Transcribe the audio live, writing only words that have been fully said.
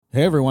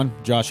Hey everyone,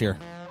 Josh here.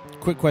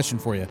 Quick question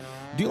for you.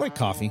 Do you like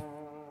coffee?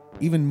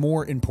 Even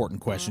more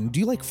important question, do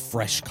you like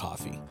fresh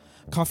coffee?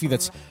 Coffee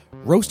that's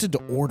roasted to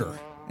order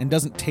and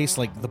doesn't taste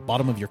like the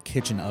bottom of your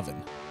kitchen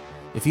oven?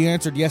 If you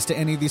answered yes to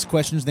any of these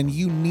questions, then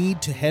you need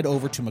to head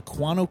over to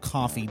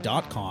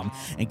MukwanoCoffee.com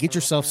and get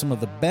yourself some of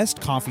the best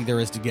coffee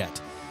there is to get.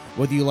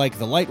 Whether you like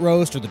the light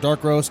roast or the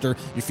dark roast, or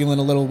you're feeling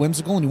a little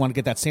whimsical and you want to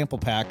get that sample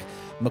pack,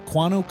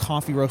 Mukwano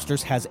Coffee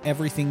Roasters has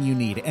everything you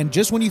need. And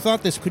just when you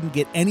thought this couldn't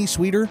get any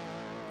sweeter,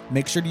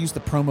 make sure to use the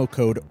promo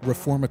code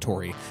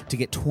REFORMATORY to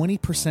get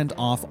 20%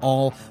 off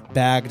all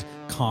bagged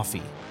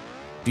coffee.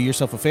 Do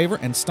yourself a favor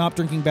and stop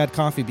drinking bad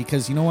coffee,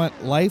 because you know what?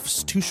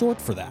 Life's too short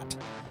for that.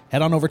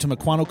 Head on over to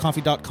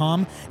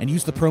MukwanoCoffee.com and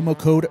use the promo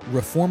code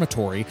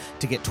REFORMATORY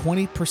to get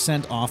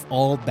 20% off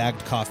all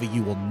bagged coffee.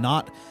 You will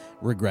not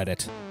regret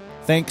it.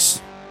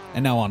 Thanks,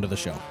 and now on to the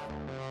show.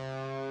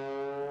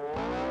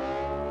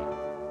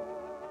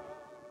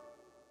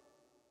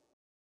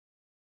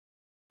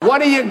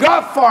 What do you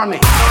got for me?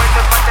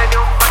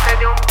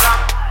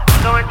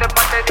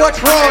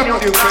 What's wrong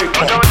with you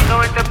people?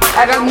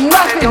 I got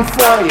nothing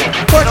for you.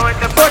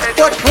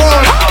 What's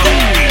wrong?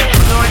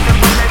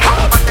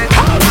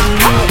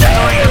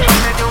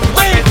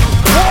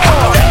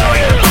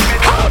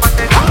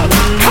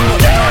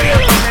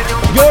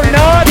 You're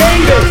not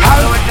David. How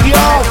do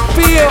y'all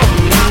feel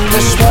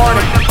this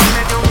morning?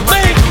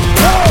 Make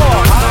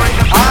war.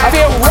 I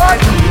feel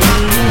rotten.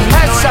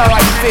 That's how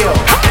I feel.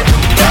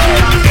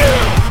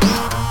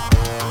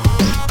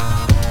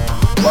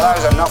 Well, that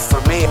was enough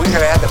for me. We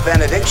could have had the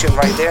benediction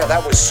right there.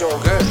 That was so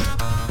good.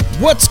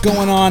 What's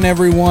going on,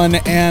 everyone,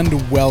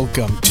 and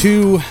welcome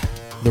to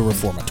The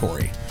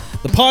Reformatory,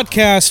 the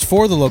podcast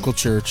for the local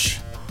church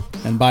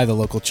and by the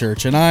local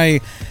church. And I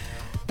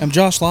am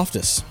Josh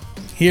Loftus,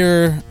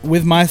 here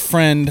with my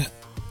friend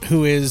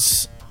who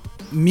is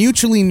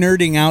mutually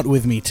nerding out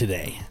with me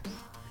today.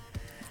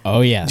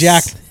 Oh, yes.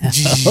 Jack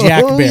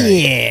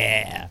Berry.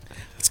 Yeah.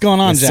 What's going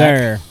on, Yes, Jack?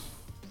 sir.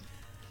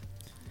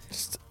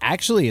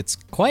 Actually, it's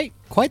quite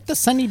the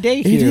sunny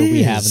day here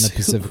we have in the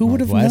Pacific Who would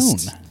have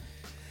Northwest. known?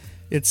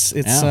 It's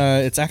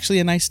actually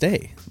a nice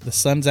day. The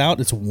sun's out.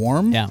 It's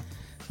warm. Yeah.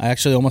 I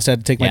actually almost had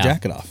to take my Yeah.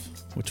 jacket off,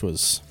 which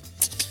was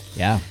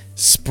Yeah.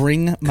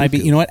 spring might be.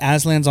 You know what?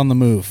 Aslan's on the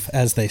move,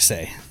 as they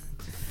say.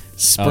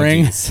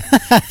 Spring, geez.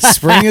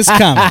 spring is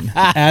coming.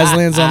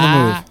 Aslan's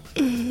on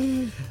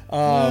the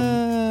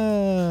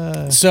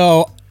move.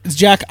 So,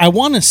 Jack, I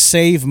want to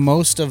save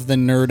most of the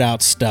nerd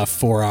out stuff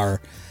for our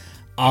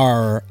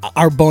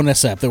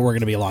bonus app that we're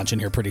going to be launching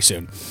here pretty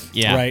soon.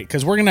 Yeah. Right?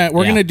 Because we're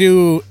gonna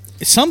do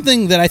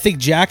something that I think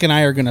Jack and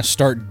I are gonna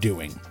start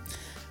doing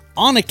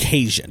on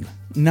occasion,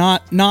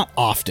 not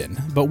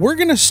often, but we're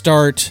gonna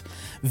start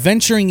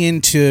venturing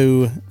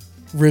into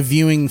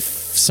reviewing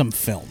some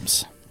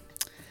films,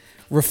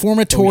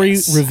 reformatory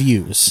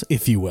reviews,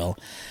 if you will,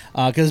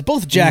 because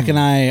both Jack and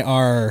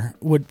I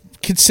would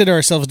consider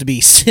ourselves to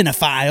be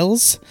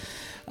cinephiles.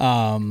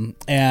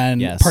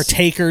 And Yes.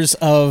 partakers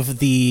of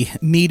the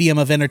medium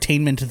of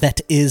entertainment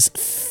that is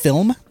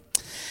film.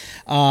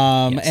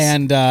 Yes.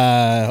 And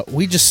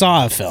we just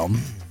saw a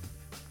film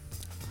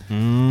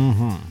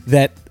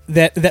that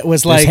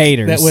was like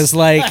haters. that was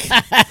like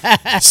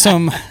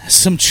some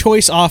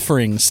choice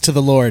offerings to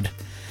the Lord,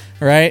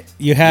 right?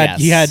 You had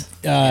Jacob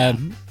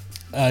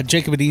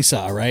and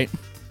Esau, right?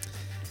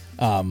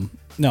 No,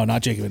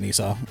 not Jacob and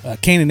Esau.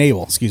 Cain and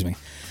Abel, excuse me.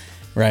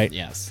 Right?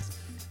 Yes.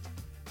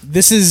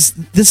 This is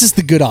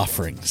the good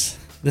offerings.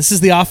 This is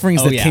the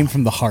offerings that yeah. came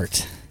from the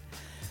heart.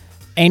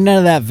 Ain't none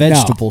of that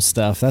vegetable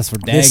stuff. That's for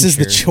dang This is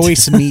the sure.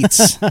 choice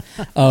meats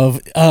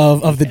of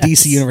the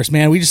DC universe.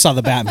 Man, we just saw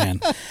the Batman.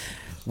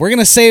 We're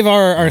gonna save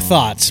our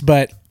thoughts,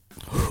 but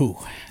whew.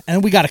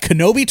 And we got a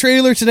Kenobi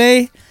trailer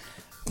today.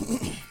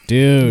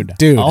 Dude.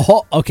 Dude.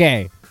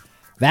 Okay.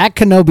 That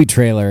Kenobi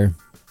trailer,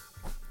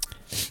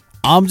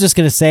 I'm just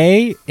gonna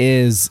say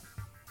is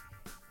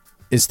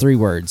 3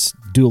 words.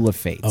 Duel of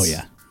Fates. Oh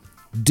yeah,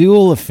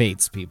 Duel of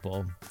Fates,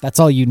 people. That's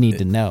all you need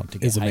to know to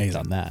get It's hyped amazing.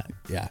 on that.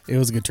 yeah. It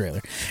was a good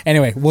trailer.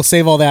 Anyway, we'll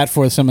save all that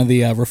for some of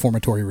the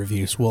reformatory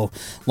reviews. We'll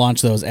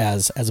launch those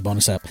as a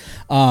bonus app.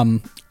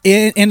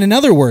 In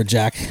another word,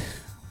 Jack,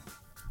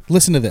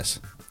 listen to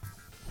this.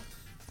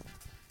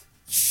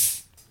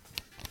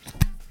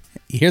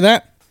 You hear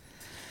that?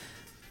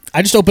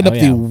 I just opened up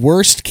yeah. the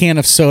worst can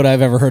of soda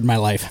I've ever heard in my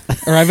life,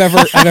 or I've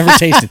ever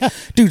tasted.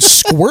 Dude,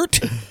 Squirt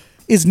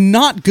is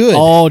not good.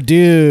 Oh,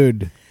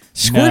 dude.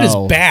 Squirt is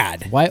No.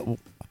 bad. Why,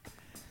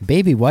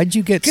 baby? Why'd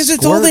you get? Because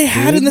it's all they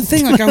had in the dude?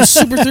 thing. Like, I was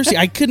super thirsty.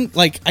 I couldn't,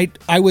 like,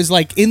 I was,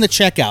 like, in the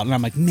checkout, and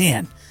I'm like,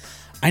 man,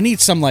 I need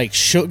some, like,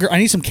 sugar. I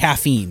need some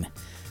caffeine,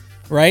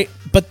 right?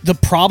 But the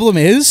problem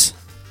is,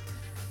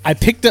 I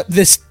picked up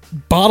this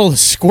bottle of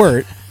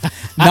Squirt.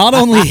 Not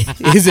only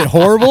is it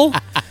horrible,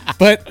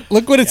 but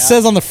look what it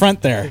says on the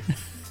front there.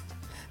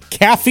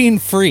 Caffeine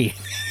free.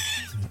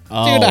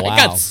 Oh, Dude, I wow.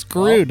 got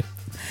screwed.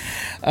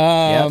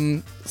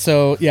 Yep.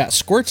 So, yeah,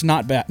 Squirt's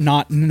not bad.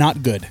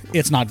 Not good.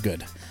 It's not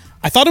good.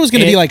 I thought it was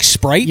going to be like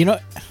Sprite, You know,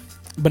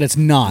 but it's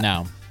not.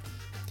 no.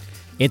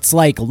 It's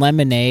like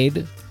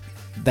lemonade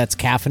that's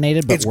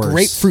caffeinated, but It's worse.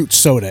 grapefruit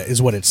soda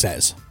is what it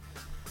says.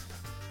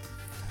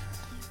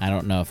 I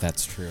don't know if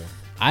that's true.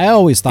 I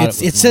always thought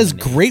It was says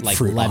lemonade,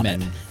 grapefruit like on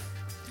lemon. it.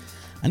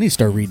 I need to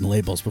start reading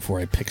labels before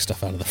I pick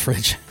stuff out of the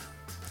fridge.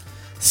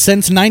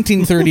 Since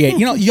 1938.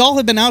 You know, y'all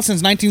have been out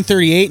since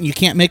 1938 and you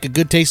can't make a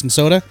good tasting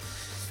soda.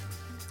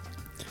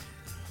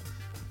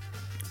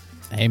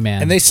 Hey,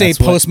 man. And they say that's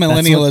what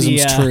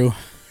post-millennialism's the, true.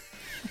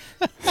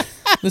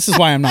 This is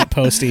why I'm not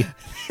posty.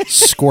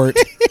 Squirt.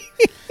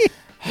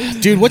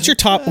 Dude, what's your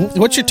top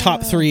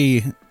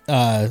 3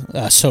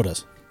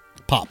 sodas?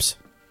 Pops.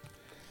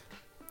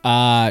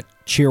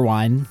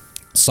 Cheerwine.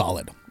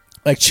 Solid.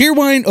 Like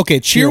Cheerwine, okay,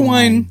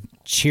 Cheerwine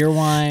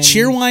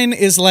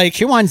is like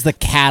Cheerwine's the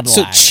Cadillac.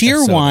 So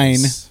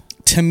Cheerwine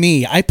to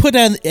me, I put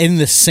it in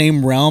the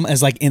same realm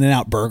as like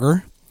In-N-Out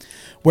Burger,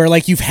 where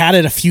like you've had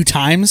it a few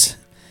times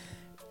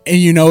and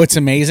you know it's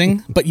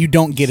amazing, but you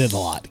don't get it a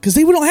lot because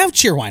they don't have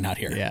Cheerwine out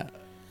here. Yeah.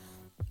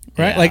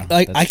 Right? Yeah, like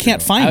that's I can't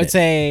true. find it. I would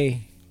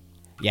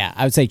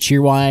say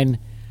Cheerwine,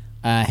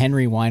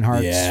 Henry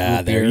Weinhardt's yeah,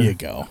 root there beer. you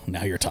go.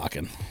 Now you're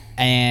talking.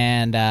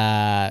 And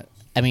I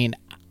mean,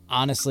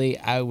 honestly,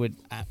 I would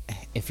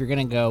if you're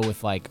gonna go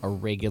with like a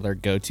regular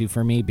go-to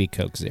for me, be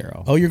Coke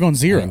Zero. Oh, you're going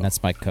zero. I mean,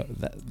 that's my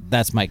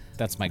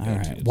that's my All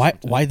go-to. right.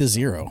 Why the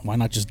zero? Why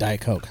not just Diet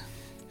Coke?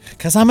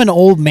 Because I'm an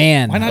old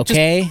man. Why not just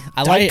okay,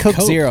 I like Diet Coke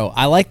Coke? Zero.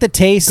 I like the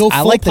taste. Go I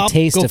full like pop, the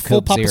taste go of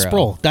full Coke Papa Zero.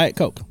 Sprol, Diet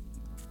Coke.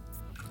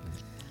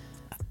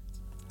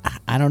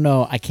 I don't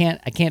know. I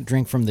can't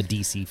drink from the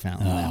DC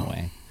fountain that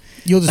way.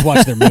 You'll just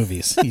watch their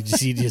movies. You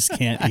just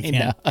can't. You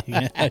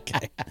can't.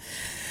 Okay.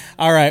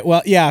 All right.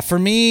 Well, yeah. For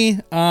me,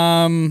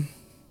 I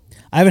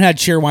haven't had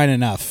Cheerwine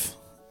enough.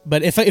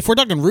 But if we're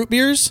talking root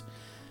beers,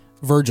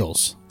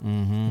 Virgil's.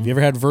 Mm-hmm. Have you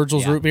ever had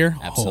Virgil's root beer?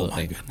 Absolutely. Oh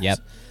my goodness. Yep.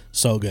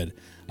 So good.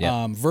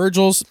 Yep.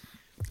 Virgil's.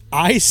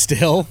 I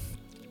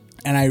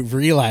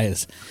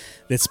realize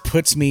this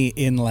puts me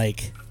in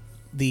like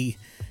the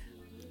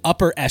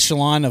upper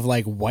echelon of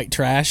like white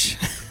trash.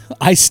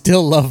 I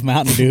still love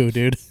Mountain Dew,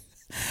 dude.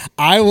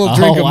 I will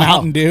drink a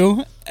Mountain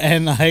Dew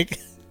and like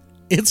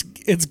it's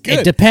good.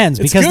 It depends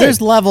It's because good. there's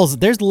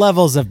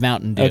levels of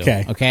Mountain Dew.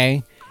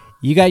 Okay.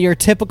 You got your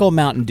typical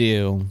Mountain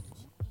Dew,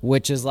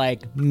 which is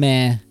like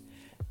meh.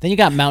 Then you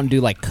got Mountain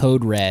Dew like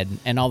Code Red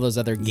and all those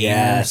other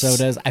gamer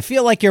sodas. I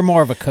feel like you're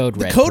more of a Code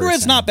Red. Code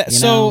Red's not bad. you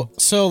know?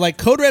 So like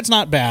Code Red's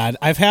not bad.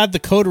 I've had the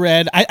Code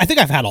Red. I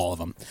think I've had all of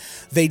them.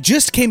 They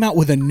just came out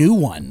with a new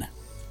one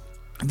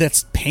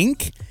that's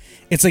pink.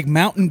 It's like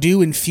Mountain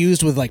Dew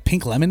infused with like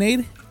pink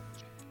lemonade.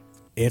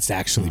 It's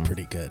actually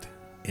pretty good.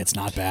 It's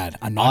not bad.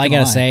 I'm not. All I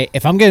gonna gotta lie. say,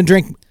 if I'm gonna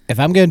drink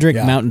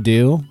Yeah. Mountain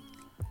Dew,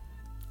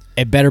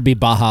 it better be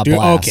Baja Dude,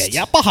 Blast. okay,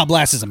 yeah, Baja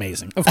Blast is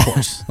amazing, of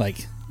course. Like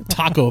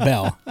Taco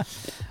Bell,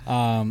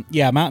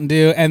 yeah, Mountain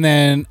Dew, and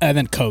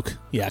then Coke.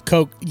 Yeah,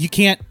 Coke. You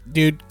can't,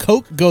 dude.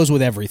 Coke goes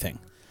with everything.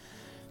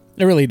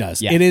 It really does.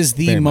 Yeah, it is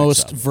the very much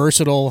most so.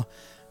 versatile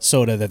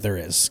soda that there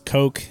is.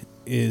 Coke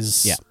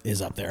is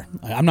up there.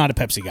 I'm not a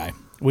Pepsi guy.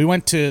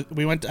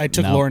 I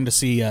took No. Lauren to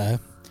see the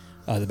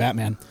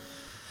Batman,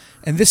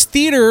 and this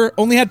theater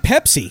only had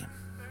Pepsi,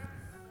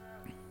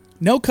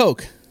 no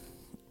Coke.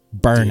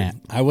 Burn it.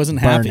 I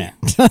wasn't Burn happy.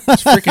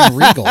 It's freaking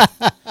Regal.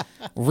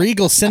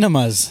 Regal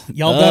Cinemas.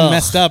 Y'all done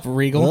messed up,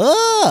 Regal.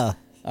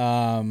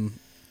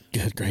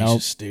 Good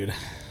gracious, dude.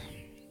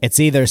 It's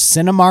either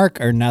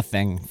Cinemark or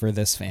nothing for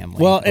this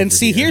family. Well, and over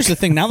see, here. here's the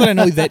thing. Now that I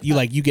know that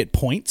you get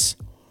points,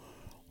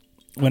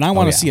 when I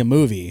want to yeah. see a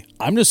movie,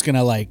 I'm just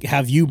gonna like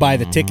have you buy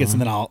the tickets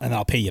and then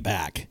I'll pay you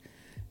back.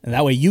 And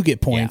that way you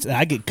get points and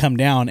I get come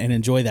down and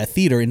enjoy that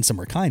theater in some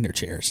recliner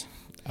chairs.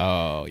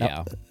 Oh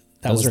yeah, That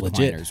those was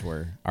legit. recliners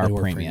They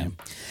were premium.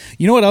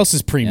 You know what else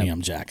is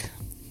premium, Jack?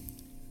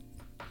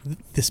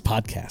 This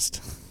podcast.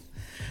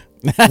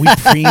 We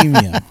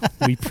premium.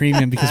 We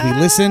premium because we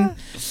listen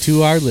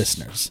to our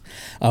listeners.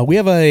 We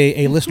have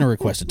a listener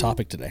requested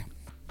topic today.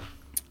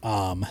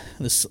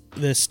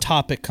 This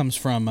topic comes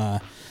from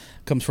a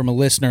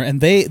listener,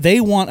 and they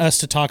want us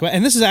to talk about.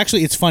 And this is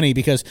actually, it's funny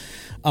because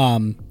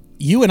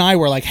you and I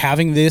were like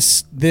having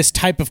this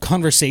type of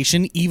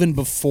conversation even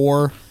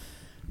before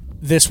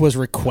this was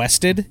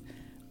requested,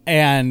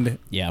 and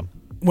Yeah.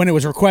 when it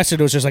was requested,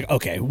 it was just like,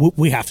 okay,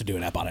 we have to do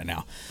an app on it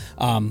now.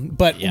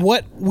 But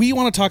what we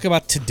want to talk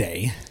about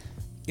today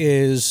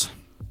is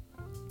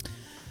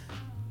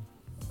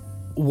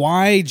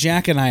why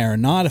Jack and I are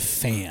not a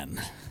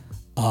fan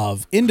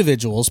of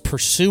individuals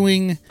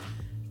pursuing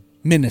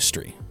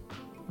ministry,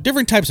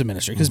 different types of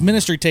ministry, because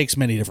ministry takes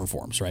many different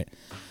forms, right?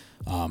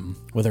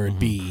 Whether it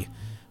be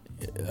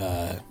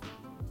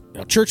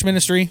church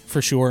ministry,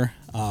 for sure,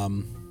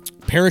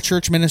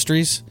 parachurch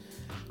ministries,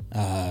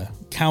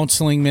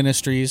 counseling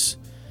ministries,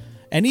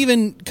 and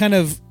even kind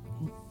of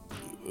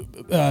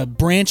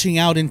branching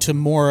out into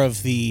more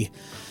of the,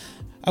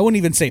 I wouldn't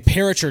even say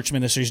parachurch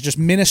ministries, just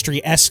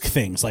ministry-esque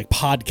things like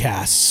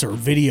podcasts or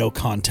video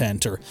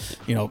content or,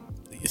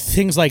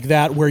 things like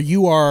that where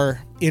you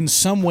are in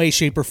some way,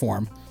 shape, or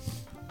form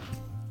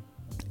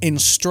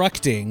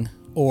instructing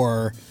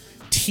or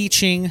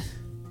teaching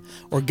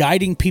or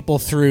guiding people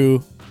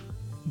through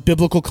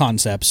biblical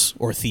concepts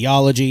or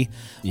theology,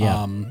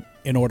 Yeah.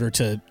 in order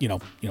to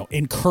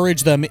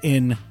encourage them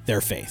in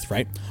their faith,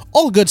 right?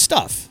 All good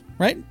stuff,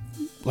 right?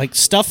 Like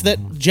stuff that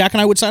Jack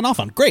and I would sign off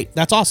on. Great,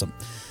 that's awesome.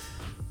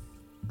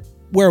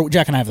 Where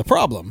Jack and I have the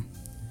problem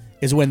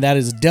is when that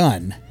is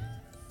done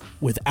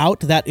without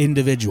that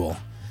individual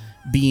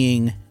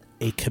being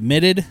a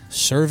committed,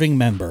 serving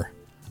member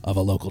of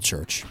a local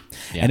church.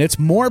 Yeah. And it's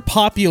more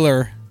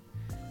popular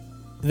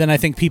than I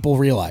think people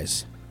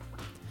realize.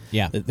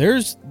 Yeah.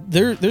 There's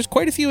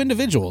quite a few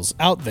individuals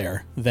out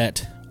there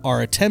that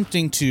are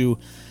attempting to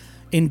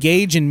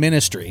engage in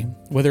ministry,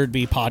 whether it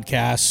be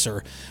podcasts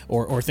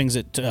or things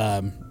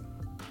that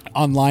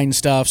online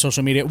stuff,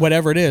 social media,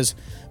 whatever it is,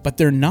 but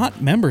they're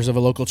not members of a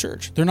local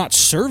church. They're not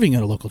serving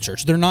at a local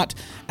church. They're not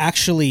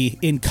actually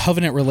in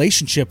covenant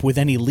relationship with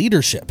any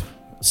leadership,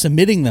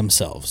 submitting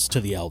themselves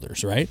to the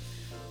elders, right?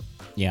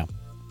 Yeah.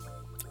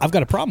 I've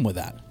got a problem with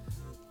that.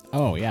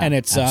 Oh, yeah. And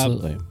it's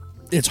absolutely.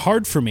 It's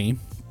hard for me.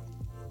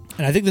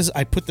 And I think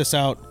I put this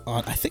out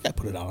on, I think I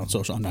put it out on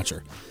social, I'm not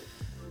sure.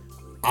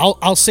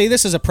 I'll say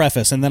this as a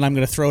preface, and then I'm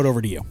going to throw it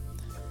over to you.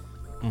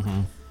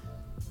 Mm-hmm.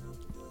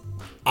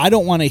 I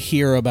don't want to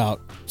hear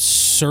about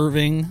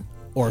serving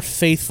or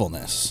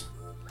faithfulness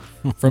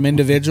from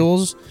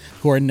individuals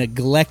who are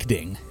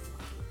neglecting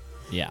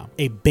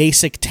a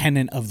basic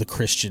tenet of the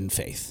Christian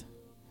faith.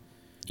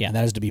 Yeah. And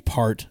that is to be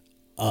part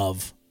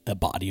of a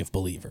body of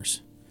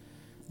believers.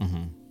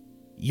 Mm-hmm.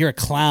 You're a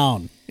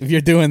clown if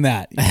you're doing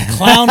that.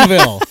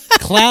 Clownville.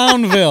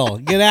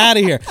 Clownville. Get out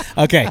of here.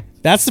 Okay,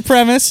 that's the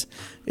premise.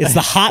 It's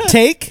the hot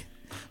take,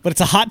 but it's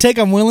a hot take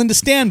I'm willing to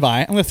stand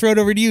by. I'm going to throw it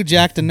over to you,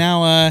 Jack, to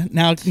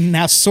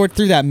now sort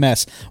through that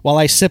mess while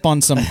I sip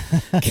on some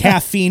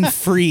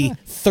caffeine-free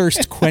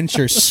thirst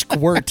quencher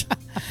squirt.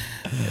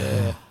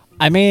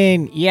 I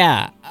mean,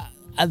 yeah.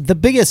 The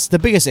biggest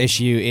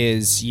issue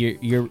is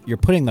you're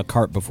putting the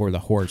cart before the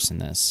horse in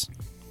this.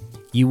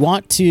 You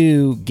want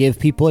to give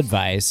people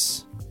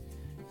advice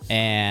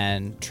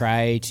and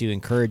try to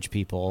encourage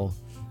people,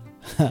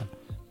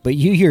 but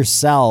you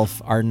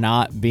yourself are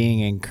not being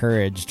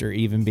encouraged or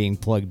even being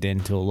plugged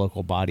into a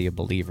local body of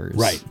believers.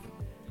 Right.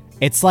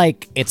 It's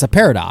like, it's a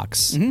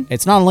paradox. Mm-hmm.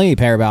 It's not only a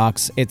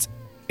paradox, it's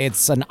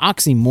an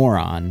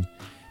oxymoron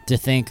to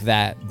think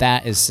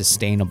that is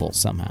sustainable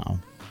somehow.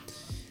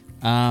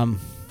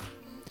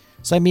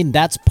 So I mean,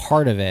 that's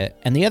part of it.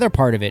 And the other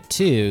part of it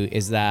too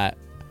is that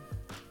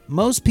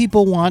most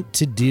people want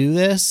to do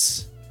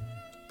this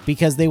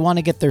because they want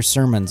to get their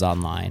sermons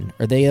online,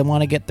 or they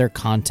want to get their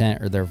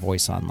content or their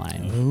voice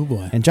online. Oh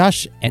boy. And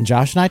Josh and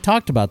I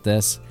talked about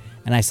this,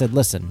 and I said,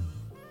 listen,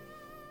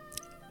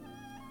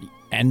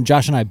 and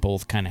Josh and I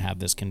both kind of have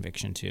this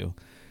conviction too.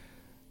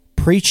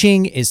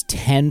 Preaching is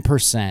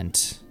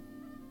 10%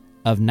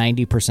 of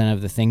 90%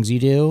 of the things you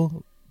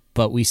do,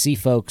 but we see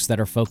folks that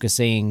are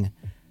focusing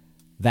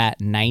that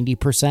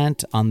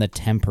 90% on the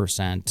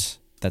 10%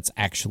 that's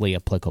actually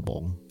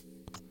applicable.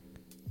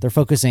 They're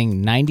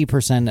focusing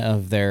 90%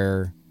 of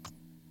their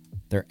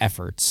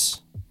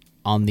efforts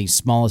on the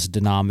smallest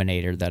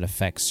denominator that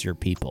affects your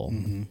people.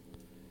 Mm-hmm.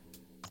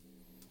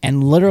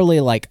 And literally,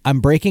 like,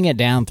 I'm breaking it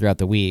down throughout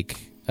the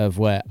week of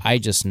what I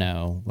just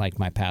know, like,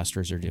 my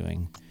pastors are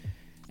doing.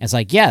 And it's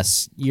like,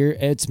 yes,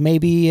 it's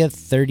maybe a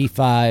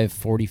 35,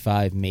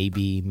 45,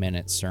 maybe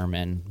minute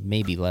sermon,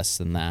 maybe less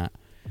than that,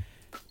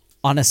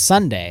 on a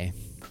Sunday,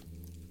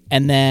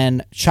 and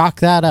then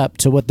chalk that up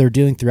to what they're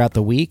doing throughout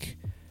the week.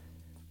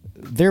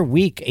 Their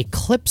week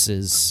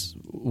eclipses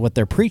what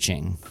they're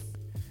preaching.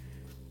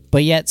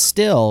 But yet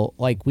still,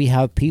 like, we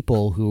have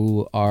people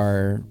who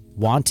are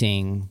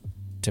wanting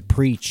to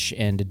preach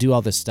and to do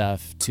all this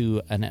stuff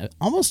to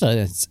almost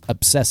an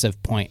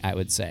obsessive point, I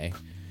would say.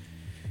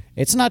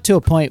 It's not to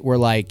a point where,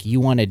 like, you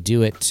want to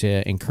do it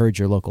to encourage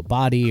your local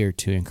body or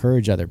to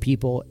encourage other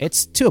people.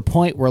 It's to a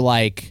point where,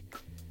 like,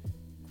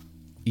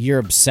 you're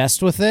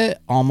obsessed with it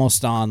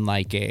almost on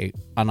like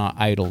on an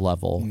idol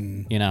level,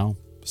 you know?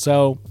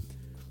 So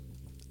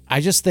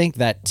I just think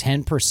that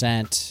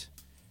 10%,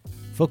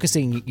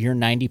 focusing your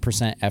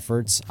 90%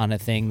 efforts on a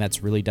thing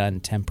that's really done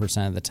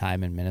 10% of the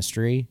time in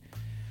ministry,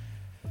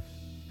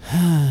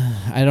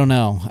 I don't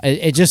know.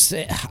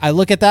 I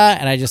look at that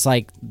and I just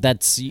like,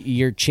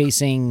 you're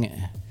chasing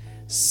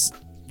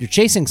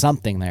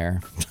something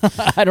there.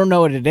 I don't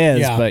know what it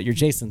is, but you're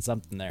chasing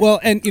something there. Well,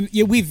 and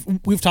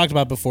we've talked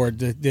about before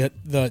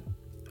the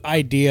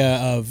idea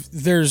of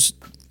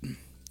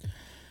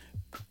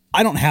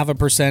I don't have a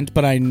percent,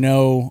 but I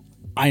know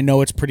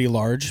it's pretty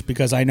large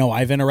because I know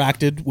I've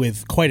interacted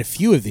with quite a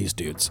few of these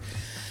dudes.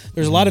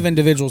 There's a lot of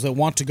individuals that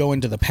want to go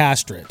into the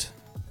pastorate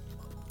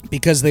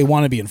because they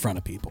want to be in front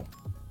of people.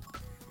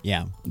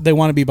 Yeah. They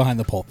want to be behind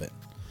the pulpit.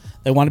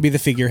 They want to be the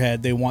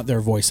figurehead. They want their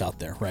voice out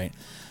there, right?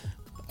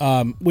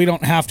 We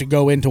don't have to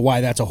go into why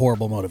that's a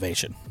horrible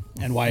motivation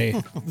and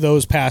why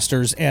those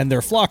pastors and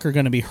their flock are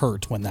going to be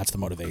hurt when that's the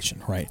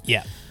motivation, right?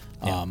 Yeah.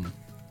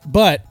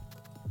 But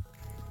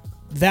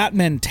that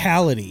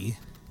mentality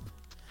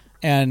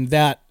and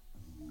that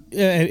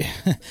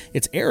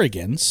it's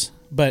arrogance,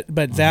 but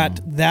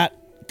that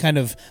kind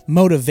of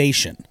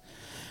motivation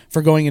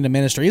for going into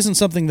ministry isn't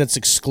something that's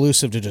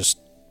exclusive to just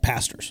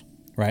pastors,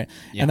 right?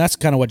 Yeah. And that's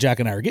kind of what Jack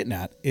and I are getting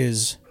at,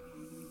 is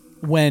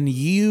when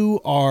you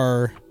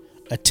are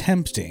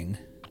attempting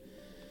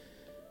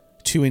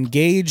to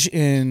engage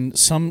in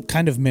some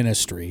kind of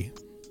ministry,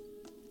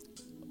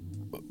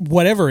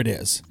 whatever it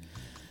is,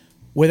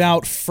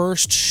 without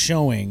first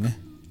showing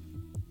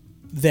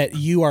that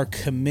you are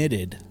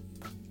committed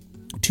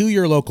to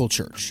your local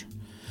church,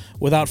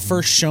 without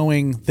first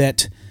showing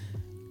that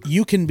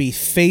you can be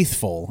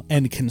faithful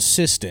and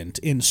consistent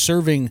in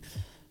serving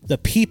the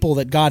people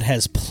that God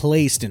has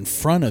placed in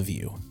front of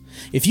you.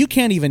 If you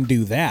can't even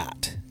do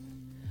that,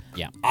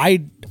 yeah, I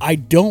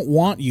don't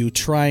want you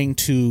trying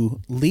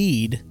to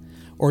lead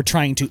or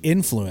trying to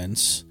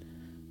influence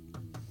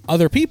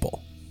other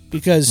people,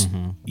 because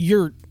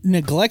you're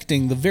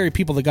neglecting the very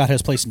people that God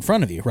has placed in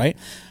front of you, right?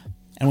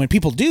 And when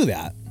people do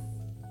that,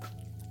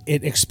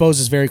 it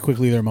exposes very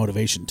quickly their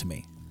motivation to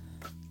me,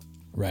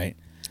 right?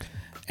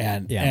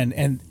 And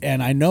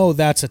and I know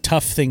that's a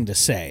tough thing to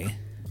say,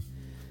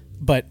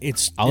 but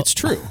it's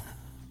true.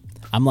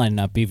 I'm lining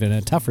up even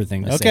a tougher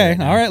thing to say.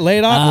 Okay, all right, lay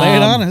it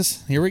on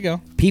us. Here we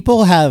go.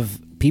 People have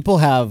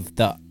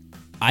the,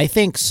 I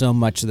think so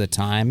much of the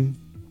time,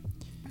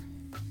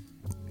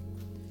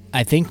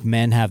 I think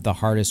men have the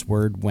hardest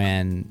word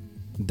when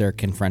they're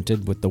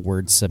confronted with the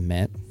word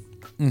submit.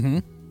 Mm-hmm.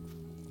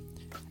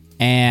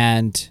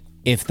 And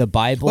if the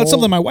Bible... Well, that's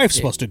something my wife's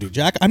supposed to do,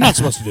 Jack. I'm not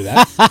supposed to do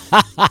that.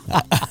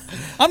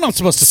 I'm not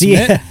supposed to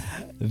submit.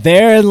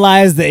 Therein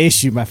lies the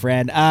issue, my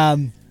friend.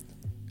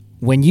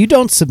 When you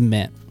don't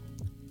submit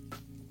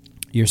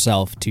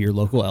yourself to your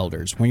local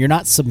elders, when you're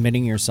not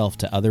submitting yourself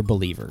to other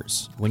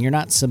believers, when you're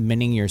not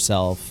submitting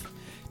yourself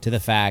to the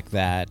fact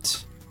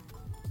that,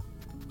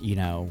 you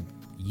know,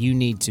 you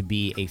need to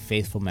be a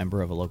faithful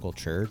member of a local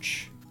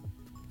church,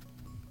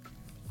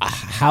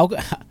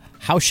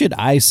 how should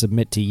I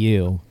submit to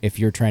you if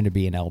you're trying to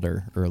be an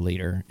elder or a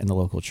leader in the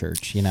local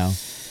church? You know,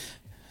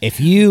 if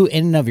you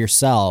in and of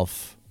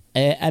yourself,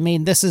 I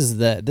mean, this is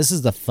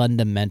the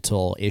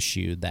fundamental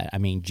issue that, I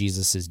mean,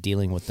 Jesus is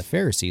dealing with the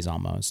Pharisees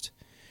almost,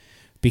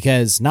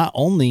 because not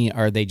only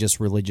are they just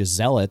religious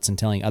zealots and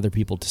telling other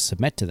people to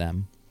submit to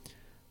them,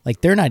 like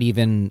they're not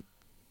even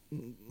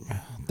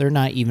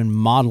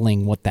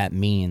modeling what that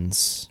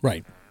means,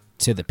 right,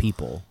 to the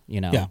people, you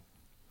know?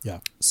 Yeah.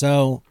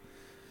 So,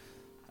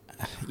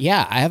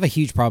 yeah, I have a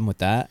huge problem with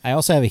that. I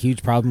also have a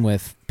huge problem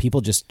with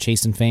people just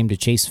chasing fame to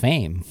chase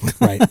fame.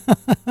 Right.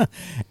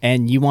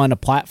 And you want a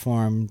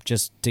platform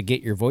just to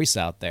get your voice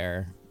out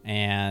there.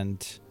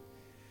 And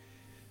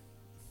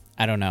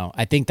I don't know.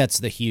 I think that's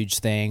the huge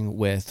thing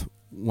with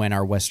when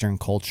our Western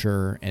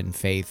culture and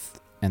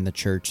faith and the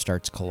church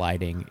starts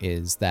colliding,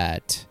 is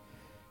that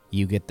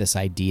you get this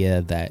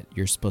idea that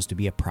you're supposed to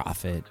be a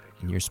prophet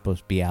and you're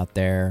supposed to be out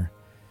there,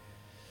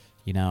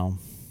 you know,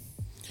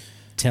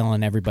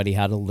 telling everybody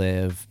how to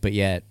live, but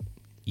yet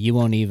you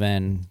won't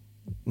even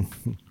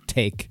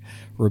take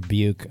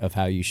rebuke of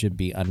how you should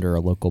be under a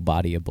local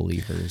body of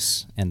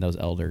believers and those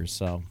elders.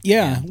 So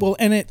yeah. Well,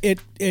 and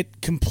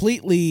it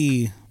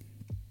completely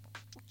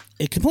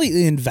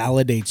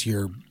invalidates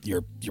your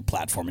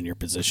platform and your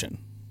position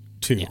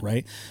too,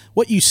 right?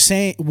 What you're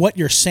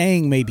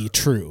saying may be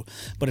true,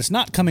 but it's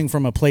not coming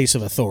from a place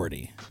of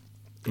authority,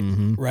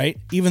 right?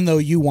 Even though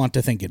you want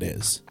to think it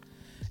is.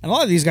 And a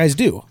lot of these guys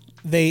do.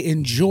 They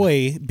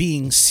enjoy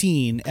being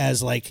seen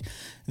as like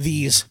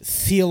these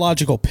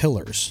theological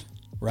pillars,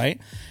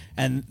 right?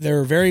 And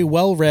they're very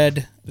well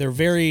read. They're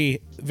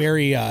very,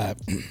 very,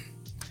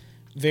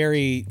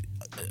 very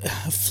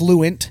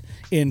fluent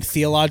in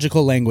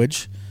theological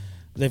language.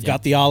 They've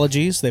got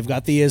theologies. They've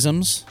got the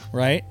isms,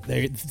 right?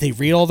 They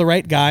read all the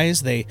right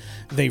guys. They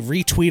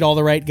retweet all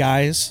the right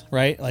guys,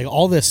 right? Like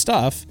all this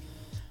stuff.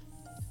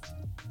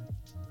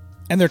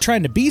 And they're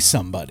trying to be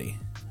somebody.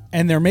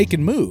 And they're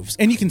making moves,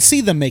 and you can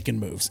see them making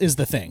moves. Is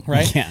the thing,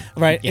 right? Yeah.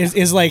 Right. Yeah.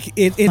 Is like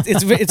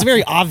it's a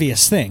very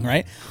obvious thing,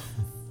 right?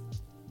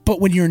 But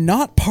when you're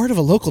not part of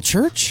a local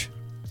church,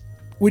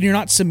 when you're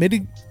not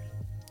submitting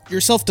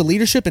yourself to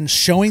leadership and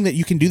showing that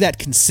you can do that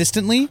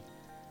consistently,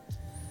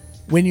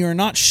 when you're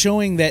not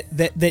showing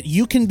that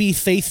you can be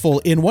faithful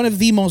in one of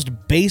the most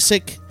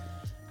basic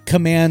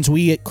commands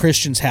we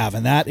Christians have,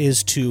 and that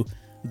is to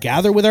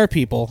gather with our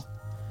people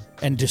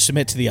and to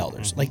submit to the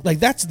elders. Like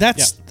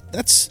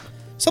that's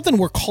something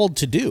we're called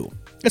to do.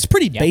 It's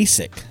pretty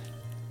basic.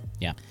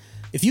 Yeah.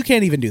 If you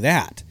can't even do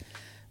that,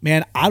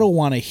 man, I don't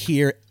want to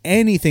hear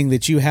anything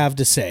that you have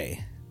to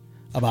say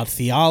about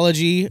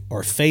theology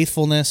or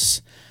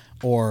faithfulness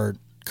or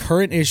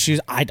current issues.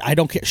 I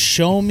don't care.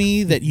 Show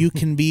me that you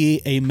can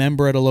be a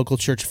member at a local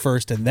church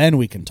first, and then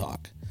we can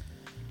talk.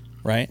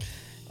 Right?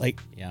 Like,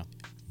 yeah.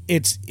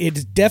 It's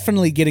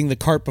definitely getting the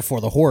cart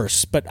before the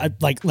horse, but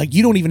like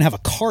you don't even have a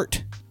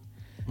cart.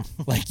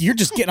 Like, you're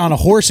just getting on a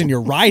horse and you're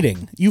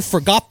riding. You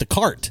forgot the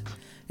cart.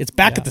 It's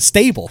back at the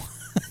stable.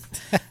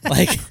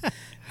 like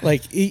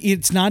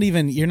it's not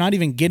even, you're not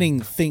even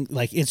getting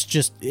like it's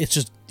just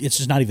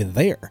not even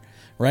there,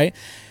 right?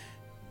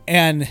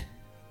 And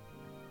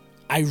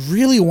I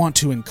really want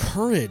to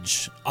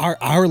encourage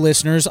our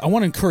listeners. I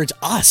want to encourage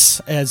us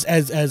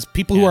as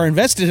people who are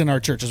invested in our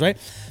churches, right?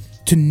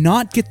 To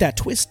not get that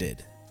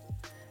twisted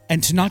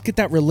and to not get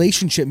that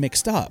relationship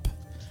mixed up.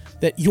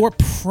 That your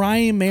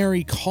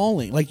primary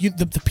calling, like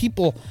the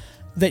people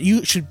that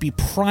you should be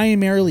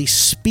primarily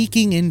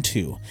speaking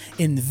into,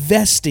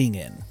 investing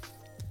in,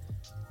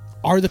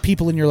 are the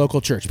people in your local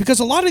church. Because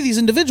a lot of these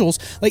individuals,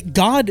 like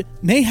God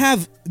may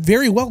have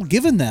very well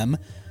given them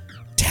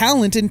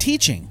talent in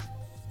teaching,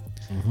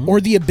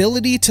 or the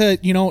ability to,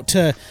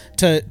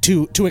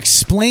 to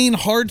explain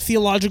hard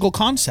theological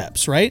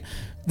concepts, right?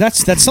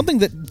 That's something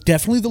that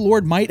definitely the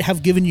Lord might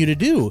have given you to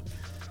do.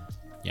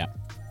 Yeah.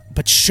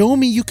 But show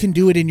me you can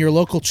do it in your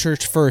local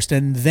church first,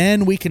 and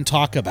then we can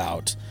talk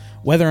about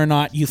whether or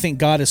not you think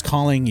God is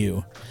calling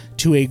you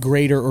to a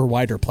greater or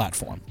wider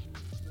platform.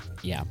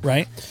 Yeah.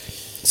 Right?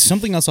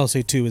 Something else I'll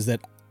say, too, is that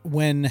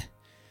when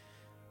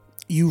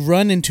you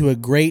run into a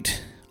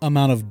great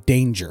amount of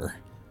danger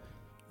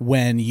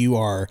when you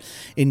are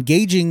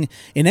engaging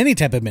in any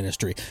type of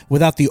ministry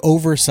without the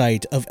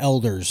oversight of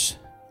elders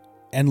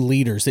and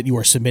leaders that you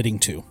are submitting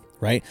to,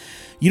 right?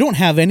 You don't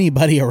have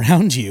anybody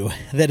around you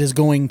that is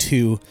going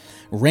to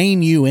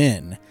rein you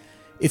in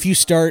if you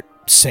start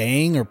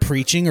saying or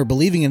preaching or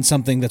believing in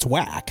something that's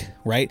whack,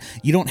 right?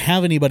 You don't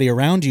have anybody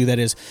around you that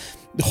is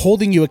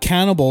holding you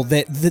accountable,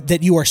 that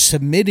you are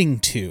submitting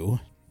to,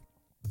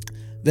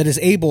 that is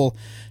able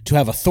to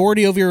have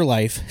authority over your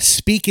life,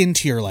 speak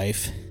into your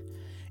life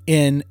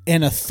in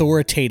an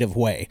authoritative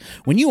way.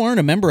 When you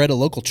aren't a member at a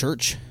local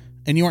church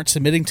and you aren't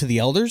submitting to the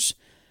elders,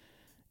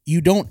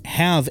 you don't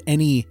have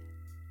any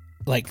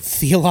like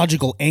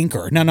theological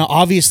anchor. Now,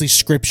 obviously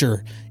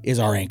Scripture is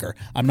our anchor.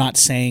 I'm not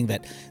saying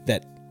that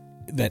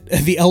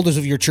the elders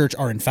of your church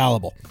are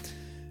infallible.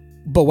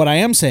 But what I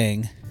am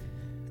saying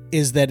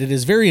is that it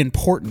is very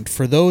important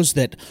for those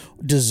that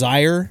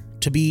desire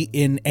to be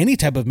in any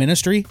type of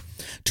ministry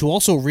to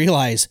also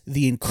realize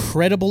the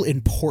incredible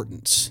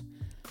importance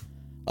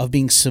of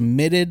being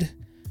submitted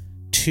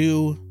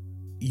to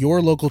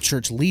your local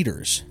church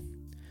leaders,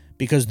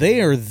 because they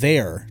are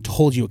there to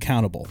hold you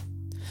accountable.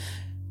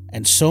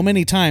 And so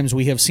many times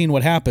we have seen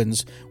what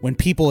happens when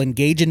people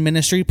engage in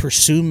ministry,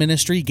 pursue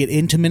ministry, get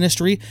into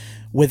ministry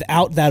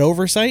without that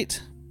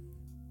oversight.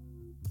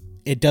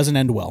 It doesn't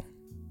end well.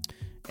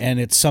 And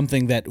it's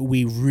something that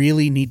we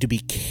really need to be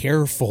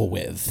careful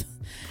with.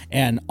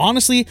 And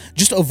honestly,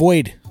 just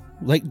avoid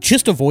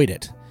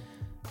it.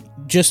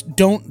 Just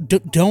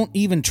don't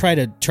even try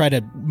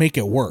to make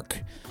it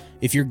work.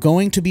 If you're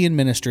going to be in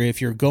ministry,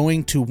 if you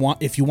want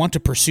to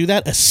pursue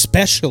that,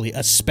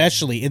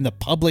 especially in the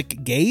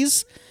public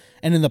gaze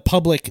and in the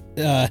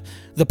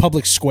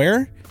public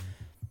square,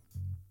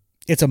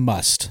 it's a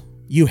must.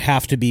 You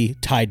have to be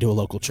tied to a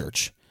local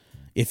church.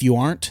 If you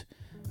aren't,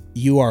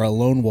 you are a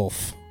lone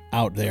wolf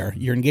out there.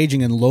 You're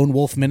engaging in lone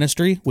wolf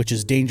ministry, which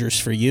is dangerous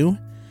for you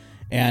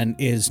and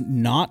is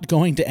not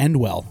going to end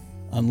well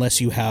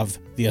unless you have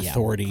the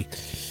authority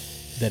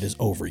that is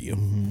over you.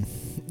 Mm-hmm.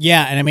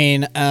 Yeah, and I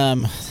mean,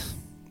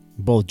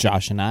 both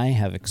Josh and I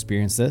have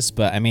experienced this,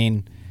 but I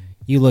mean,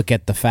 you look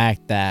at the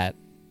fact that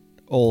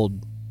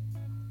old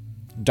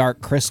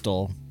Dark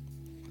Crystal,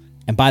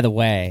 and by the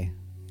way,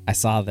 I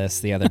saw this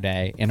the other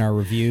day in our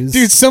reviews.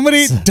 Dude,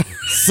 somebody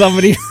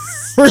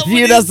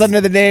reviewed us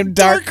under the name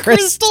Dark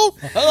Crystal.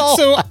 Oh.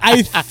 So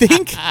I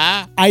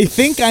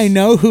think I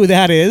know who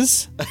that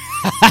is.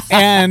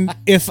 And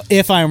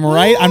if I'm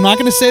right, I'm not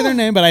going to say their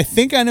name, but I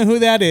think I know who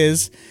that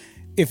is.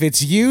 If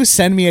it's you,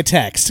 send me a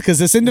text, because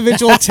this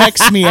individual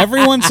texts me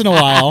every once in a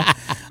while,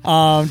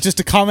 just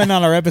to comment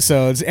on our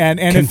episodes. And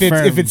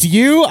if it's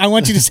you, I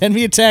want you to send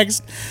me a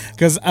text,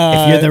 because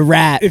if you're the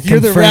rat, if you're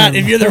the rat,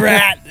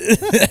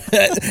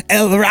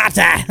 El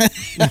Rata,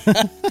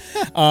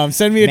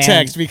 send me a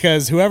text,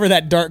 because whoever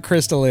that Dark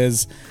Crystal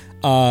is,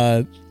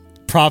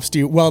 props to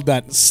you. Well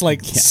done. It's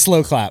like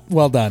slow clap.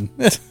 Well done.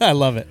 I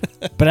love it.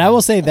 But I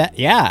will say that,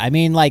 I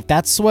mean, like,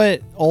 that's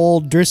what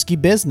old Drisky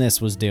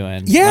Business was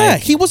doing. Yeah,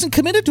 like, he wasn't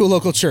committed to a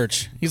local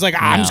church. He's like,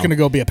 I'm just going to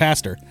go be a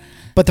pastor.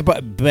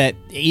 But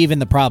even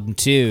the problem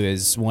too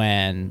is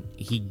when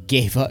he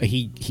gave up,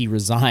 he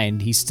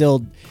resigned. He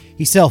still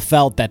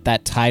felt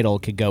that title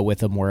could go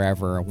with him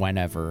wherever,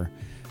 whenever.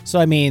 So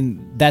I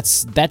mean,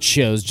 that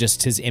shows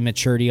just his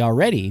immaturity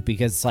already,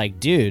 because it's like,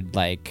 dude,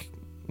 like,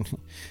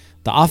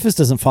 the office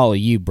doesn't follow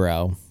you,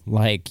 bro.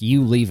 Like,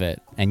 you leave it,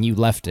 and you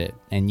left it,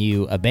 and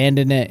you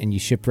abandoned it, and you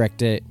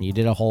shipwrecked it, and you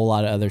did a whole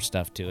lot of other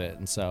stuff to it.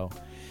 And so,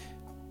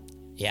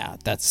 yeah,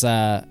 that's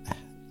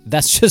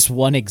just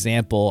one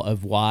example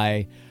of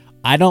why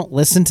I don't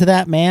listen to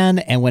that man.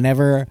 And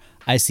whenever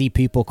I see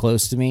people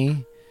close to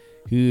me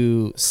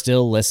who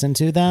still listen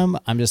to them,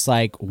 I'm just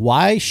like,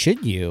 why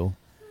should you?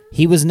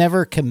 He was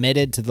never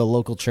committed to the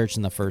local church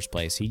in the first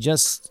place. He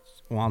just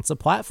wants a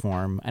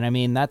platform. And I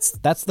mean, that's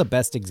the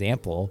best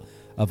example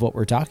of what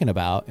we're talking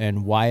about,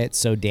 and why it's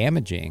so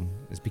damaging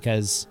is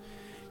because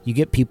you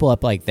get people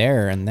up like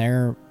there, and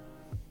they're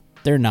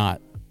not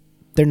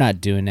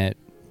doing it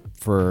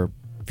for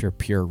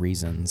pure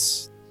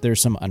reasons.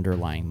 some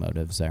underlying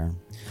motives there.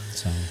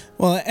 So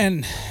Well,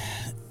 and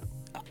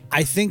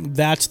I think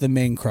that's the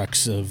main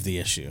crux of the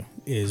issue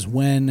is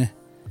when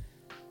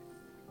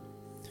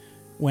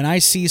I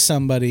see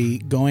somebody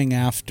going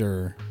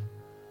after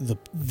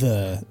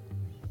the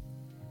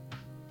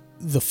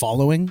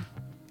following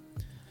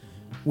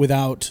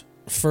without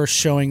first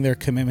showing their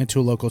commitment to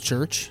a local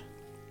church,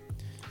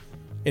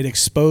 it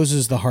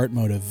exposes the heart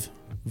motive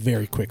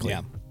very quickly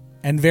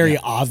and very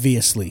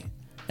obviously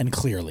and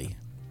clearly.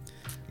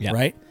 Yeah.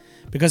 Right?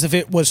 Because if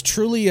it was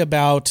truly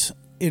about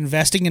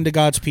investing into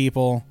God's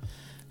people,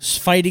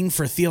 fighting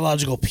for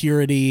theological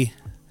purity,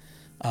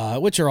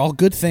 which are all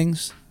good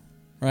things,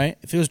 right?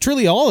 If it was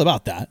truly all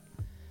about that,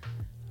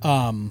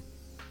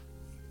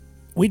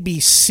 we'd be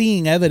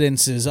seeing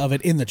evidences of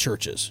it in the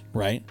churches,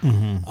 right?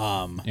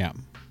 Mm-hmm.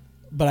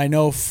 But I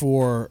know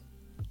for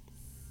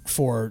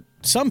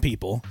some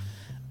people,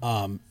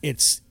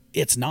 it's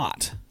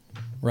not,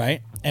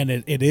 right? And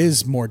it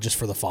is more just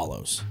for the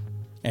follows,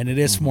 and it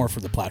is more for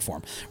the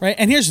platform, right?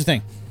 And here's the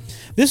thing.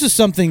 This is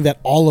something that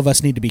all of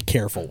us need to be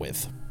careful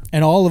with,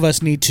 and all of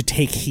us need to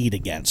take heed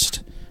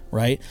against,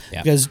 right?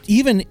 Yeah. Because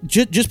even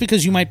just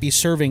because you might be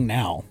serving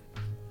now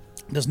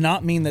does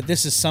not mean that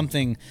this is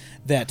something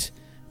that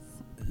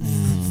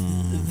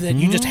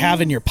you just have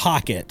in your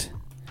pocket.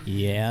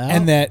 Yeah.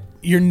 And that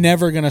you're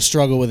never going to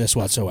struggle with this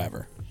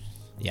whatsoever.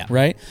 Yeah.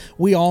 Right?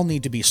 We all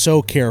need to be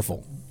so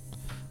careful.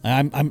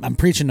 I'm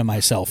preaching to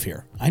myself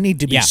here. I need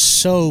to be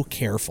so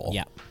careful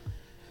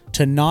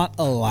to not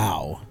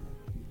allow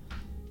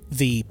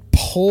the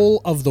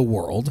pull of the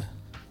world,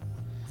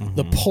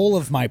 the pull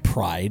of my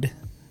pride,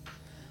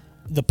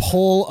 the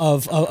pull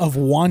of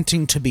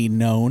wanting to be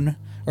known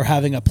or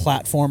having a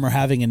platform or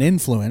having an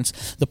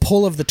influence, the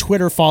pull of the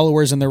Twitter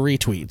followers and the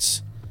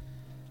retweets.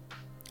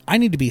 I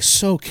need to be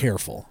so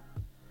careful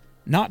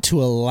not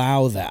to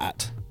allow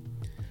that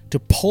to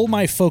pull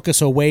my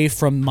focus away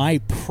from my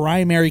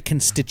primary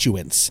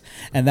constituents,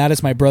 and that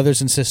is my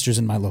brothers and sisters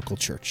in my local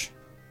church.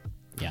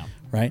 Yeah.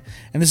 Right?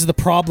 And this is the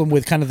problem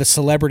with kind of the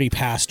celebrity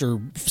pastor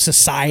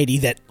society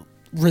that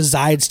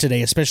resides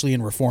today, especially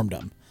in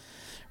Reformdom,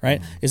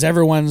 right? Is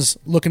everyone's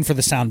looking for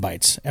the sound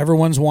bites.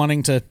 Everyone's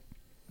wanting to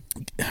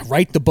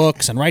write the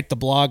books and write the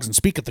blogs and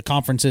speak at the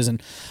conferences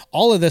and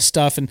all of this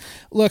stuff. And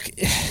look,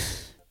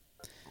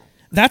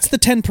 that's the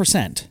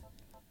 10%.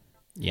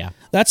 Yeah.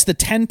 That's the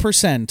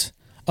 10%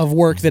 of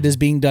work that is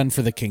being done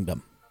for the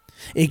kingdom.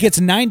 It gets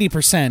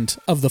 90%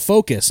 of the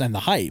focus and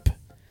the hype.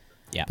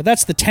 Yeah. But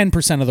that's the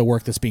 10% of the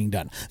work that's being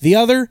done. The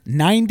other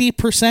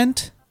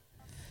 90%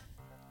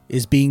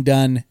 is being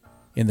done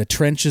in the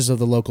trenches of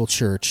the local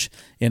church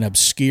in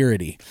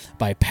obscurity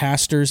by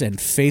pastors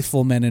and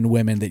faithful men and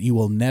women that you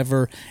will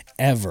never,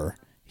 ever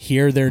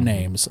hear their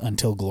names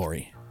until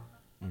glory.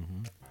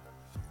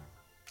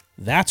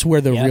 That's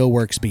where the real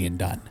work's being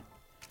done.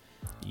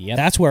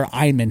 That's where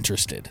I'm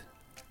interested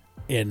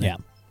in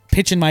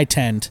pitching my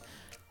tent,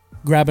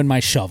 grabbing my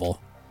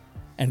shovel,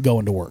 and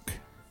going to work.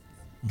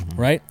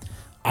 Right?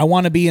 I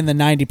want to be in the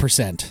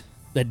 90%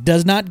 that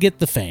does not get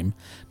the fame,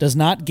 does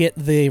not get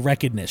the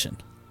recognition.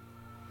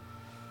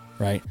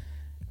 Right?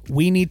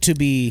 We need to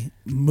be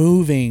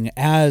moving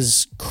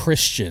as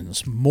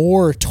Christians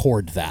more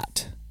toward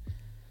that.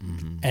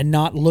 And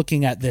not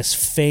looking at this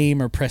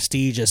fame or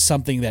prestige as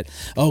something that,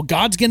 oh,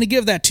 God's going to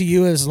give that to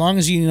you as long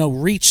as you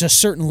reach a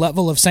certain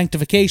level of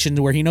sanctification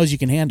to where he knows you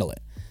can handle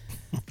it.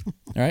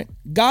 All right?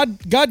 God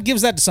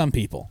gives that to some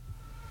people.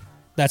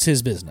 That's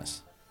his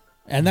business.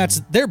 And that's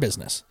their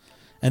business.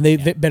 And they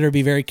better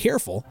be very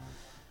careful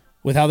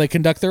with how they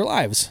conduct their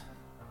lives.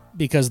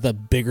 Because the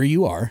bigger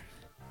you are,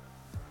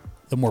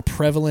 the more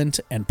prevalent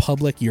and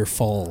public your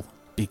fall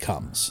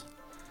becomes.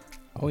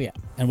 Oh, yeah.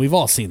 And we've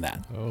all seen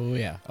that. Oh,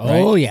 yeah.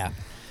 Right? Oh, yeah.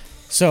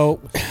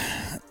 So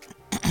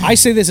I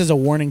say this as a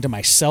warning to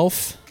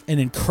myself, an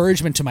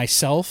encouragement to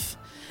myself,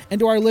 and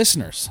to our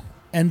listeners,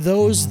 and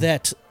those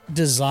that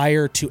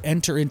desire to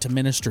enter into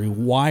ministry.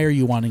 Why are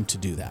you wanting to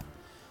do that?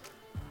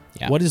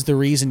 Yeah. What is the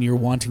reason you're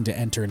wanting to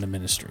enter into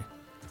ministry?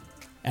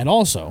 And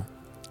also,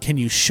 can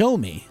you show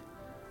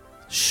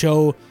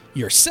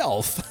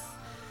yourself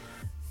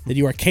that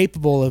you are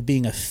capable of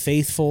being a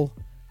faithful,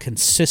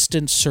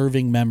 consistent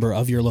serving member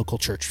of your local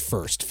church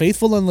first?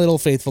 Faithful in little,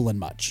 faithful in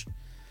much.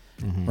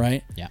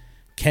 Right? Yeah.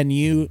 Can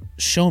you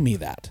show me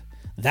that?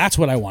 That's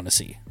what I want to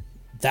see.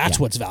 That's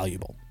what's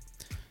valuable.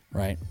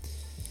 Right?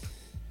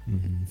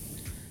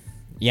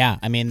 Yeah,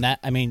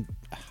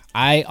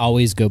 I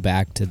always go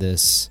back to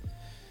this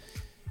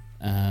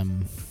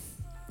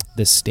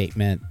this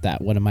statement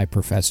that one of my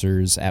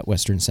professors at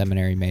Western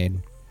Seminary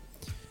made,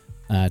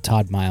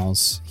 Todd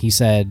Miles. He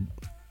said,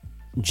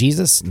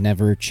 Jesus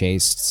never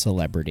chased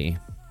celebrity.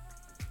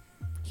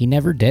 He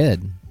never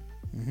did.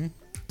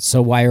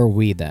 So why are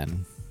we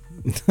then?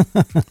 It's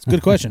a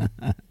good question.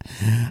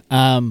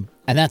 And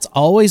that's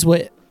always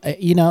what,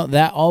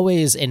 that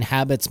always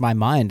inhabits my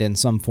mind in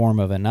some form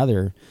of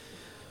another.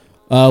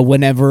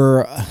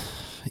 Whenever,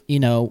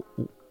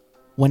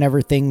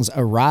 whenever things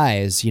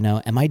arise,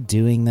 am I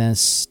doing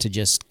this to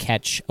just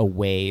catch a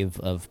wave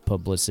of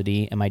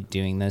publicity? Am I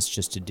doing this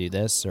just to do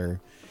this? Or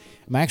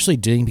am I actually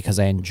doing it because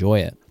I enjoy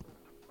it?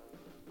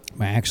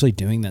 Am I actually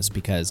doing this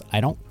because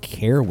I don't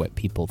care what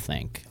people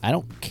think? I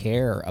don't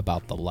care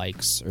about the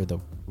likes or the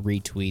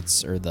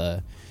retweets or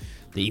the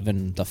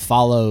even the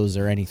follows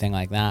or anything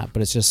like that.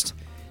 But it's just,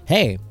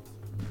 hey,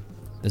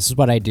 this is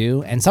what I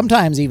do. And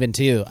sometimes even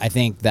too, I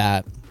think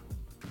that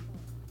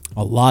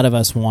a lot of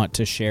us want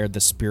to share the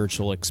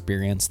spiritual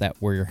experience that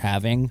we're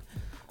having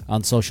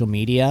on social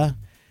media.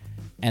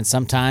 And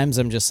sometimes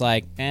I'm just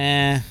like,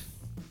 don't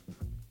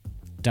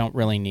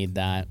really need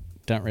that.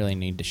 Don't really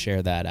need to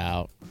share that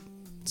out.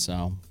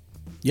 So,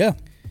 yeah.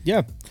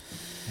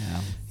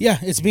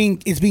 It's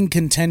being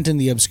content in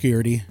the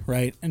obscurity,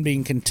 right? And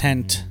being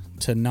content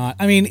to not.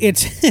 I mean,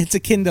 it's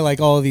akin to like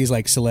all of these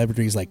like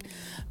celebrities like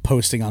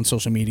posting on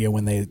social media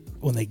when they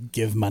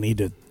give money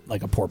to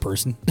like a poor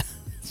person.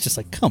 It's just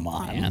like, come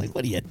on, man. Like,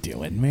 what are you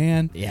doing,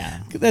 man?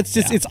 Yeah, that's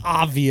just it's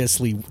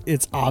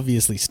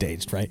obviously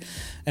staged, right?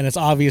 And it's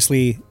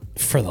obviously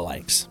for the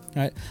likes,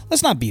 right?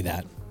 Let's not be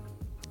that.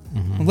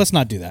 Mm-hmm. Let's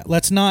not do that.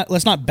 Let's not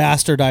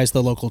bastardize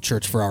the local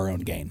church for our own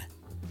gain.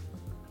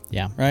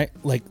 Yeah. Right?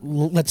 Like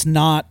let's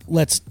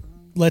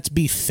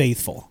be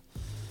faithful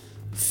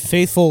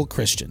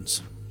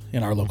Christians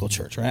in our local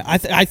church, right?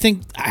 I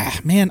think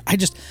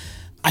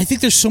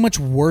there's so much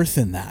worth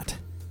in that.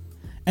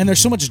 And there's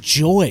so much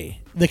joy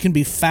that can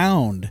be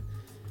found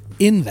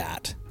in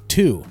that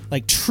too.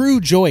 Like true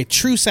joy,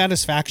 true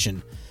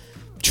satisfaction,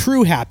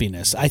 true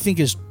happiness, I think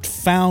is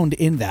found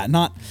in that,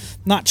 not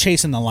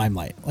chasing the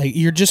limelight. Like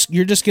you're just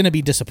going to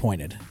be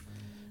disappointed,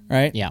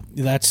 right? Yeah.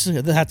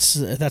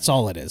 That's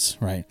all it is,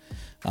 right?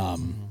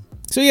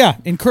 So yeah,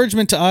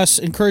 encouragement to us,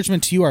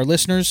 encouragement to you, our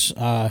listeners.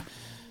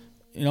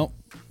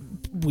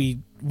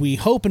 We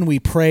hope and we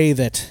pray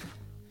that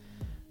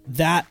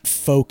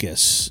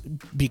focus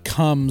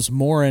becomes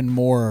more and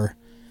more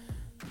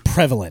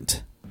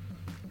prevalent,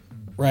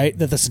 right?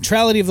 That the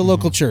centrality of the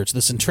local church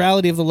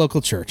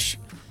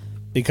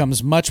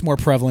becomes much more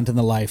prevalent in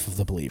the life of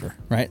the believer,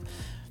 right?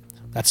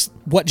 That's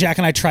what Jack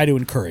and I try to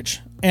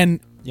encourage. And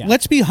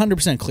let's be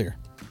 100% clear.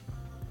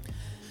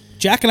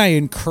 Jack and I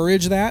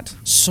encourage that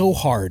so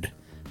hard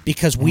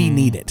because we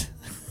need it.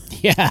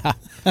 Yeah,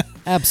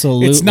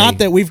 absolutely. It's not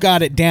that we've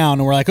got it down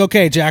and we're like,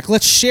 okay, Jack,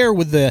 let's share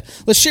with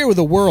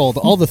the world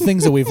all the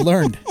things that we've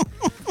learned.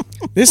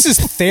 This is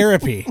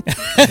therapy.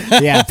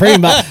 Yeah,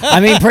 pretty much. I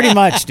mean, pretty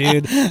much,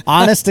 dude.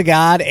 Honest to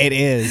God, it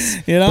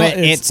is. But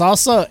it's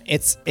also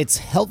it's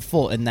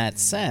helpful in that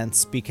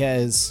sense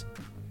because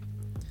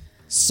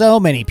so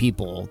many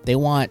people, they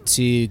want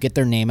to get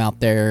their name out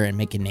there and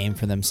make a name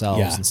for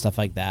themselves and stuff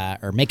like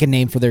that, or make a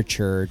name for their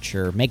church,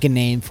 or make a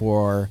name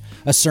for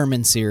a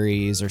sermon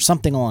series or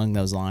something along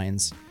those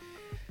lines.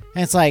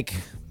 And it's like,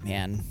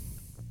 man,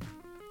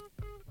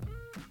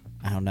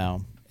 I don't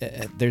know.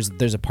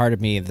 There's a part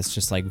of me that's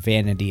just like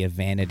vanity of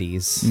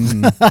vanities.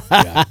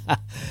 Yeah.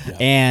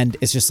 And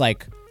it's just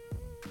like,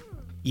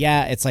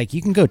 it's like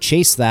you can go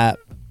chase that,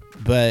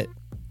 but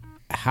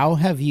how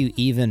have you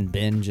even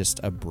been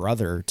just a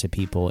brother to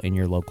people in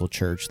your local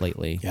church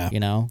lately? Yeah.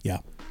 Yeah.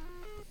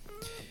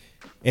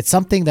 It's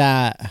something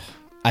that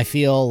I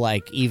feel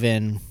like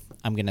even,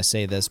 I'm going to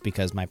say this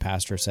because my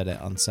pastor said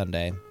it on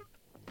Sunday,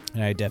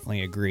 and I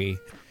definitely agree.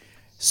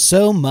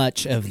 So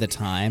much of the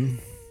time,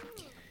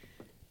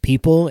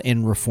 people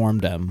in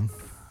Reformdom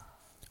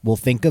will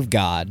think of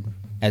God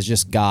as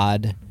just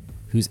God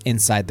who's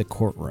inside the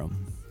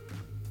courtroom.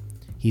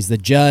 He's the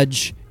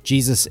judge.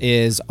 Jesus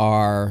is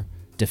our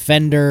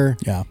defender.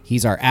 Yeah.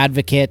 He's our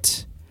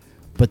advocate.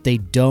 But they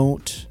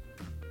don't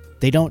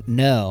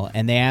know,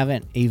 and they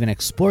haven't even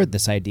explored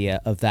this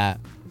idea of that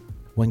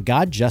when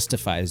God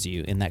justifies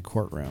you in that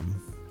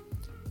courtroom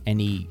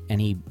and he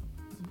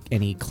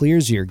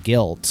clears your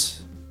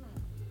guilt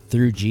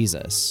through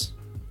Jesus,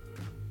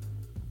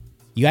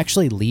 you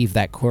actually leave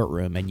that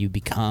courtroom and you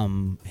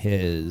become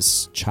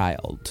his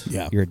child.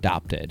 Yeah. You're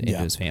adopted into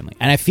his family.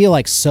 And I feel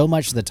like so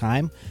much of the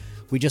time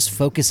we just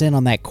focus in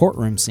on that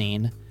courtroom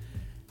scene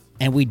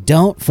and we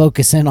don't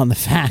focus in on the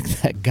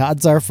fact that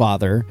God's our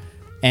Father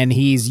and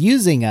he's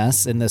using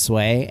us in this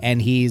way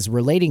and he's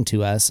relating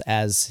to us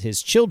as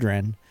his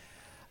children.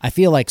 I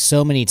feel like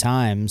so many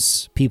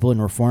times people in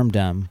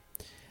Reformdom,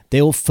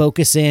 they will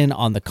focus in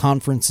on the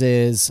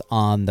conferences,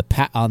 on the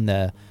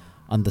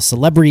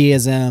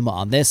celebrityism,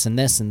 on this and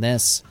this and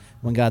this,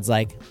 when God's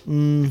like,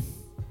 how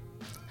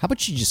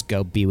about you just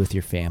go be with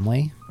your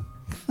family?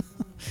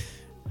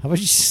 How about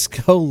you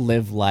just go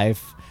live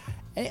life?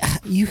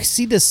 You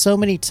see this so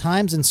many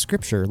times in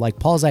Scripture. Like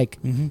Paul's like,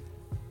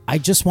 I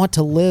just want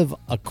to live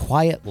a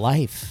quiet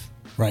life.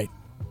 Right.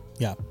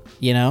 Yeah.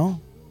 You know?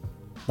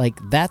 Like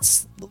that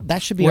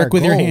should be Work our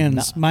with goal. your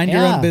hands. Mind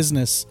your own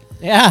business.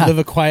 Yeah. Live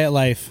a quiet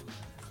life.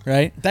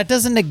 Right? That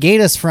doesn't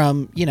negate us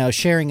from,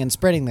 sharing and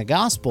spreading the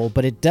gospel,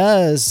 but it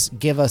does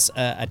give us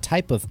a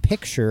type of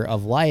picture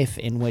of life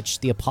in which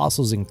the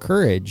apostles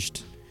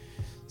encouraged.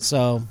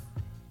 So,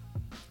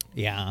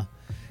 yeah,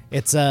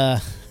 it's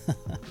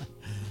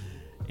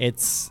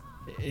it's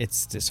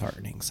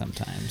disheartening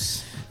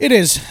sometimes. It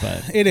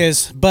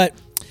is. But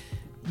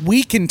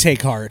we can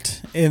take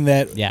heart in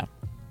that. Yeah.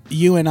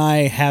 You and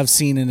I have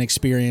seen and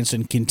experienced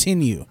and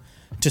continue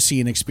to see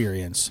and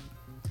experience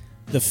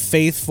the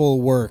faithful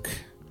work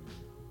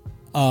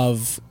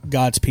of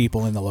God's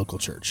people in the local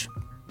church.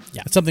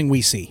 Yeah. It's something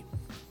we see.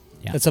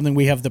 Yeah. It's something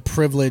we have the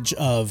privilege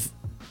of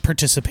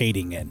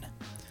participating in.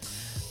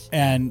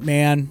 And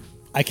man,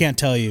 I can't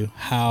tell you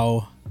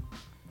how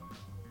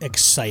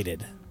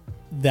excited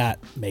that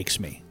makes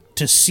me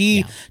to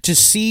see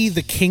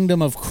the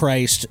kingdom of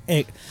Christ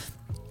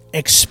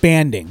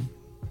expanding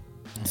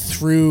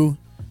through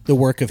the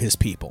work of his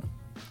people,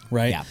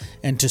 right? Yeah.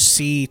 And to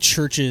see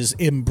churches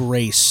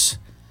embrace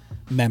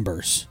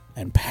members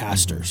and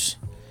pastors,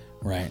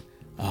 right?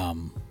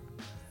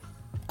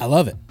 I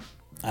love it.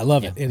 I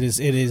love it. It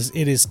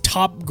is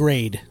top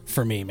grade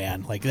for me,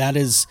 man. Like that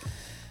is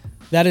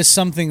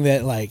something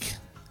that like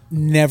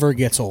never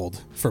gets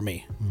old for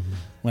me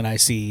when I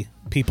see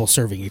people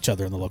serving each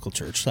other in the local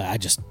church. I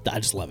just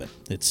love it.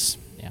 It's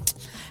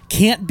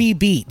can't be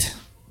beat.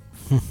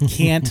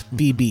 Can't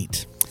be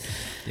beat.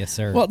 Yes,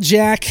 sir. Well,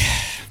 Jack,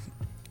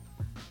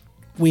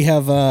 we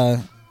have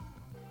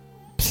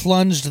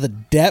plunged the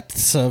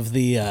depths of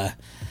the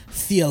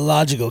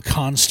theological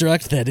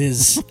construct that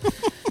is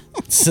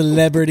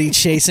celebrity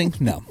chasing.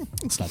 No,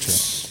 it's not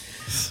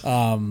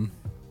true.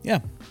 Yeah.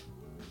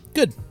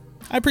 Good.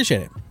 I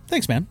appreciate it.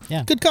 Thanks, man.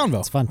 Yeah. Good convo.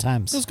 It's fun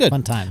times. It was good.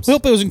 Fun times. We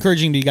hope it was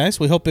encouraging to you guys.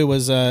 We hope it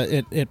was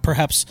it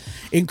perhaps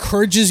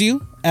encourages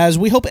you, as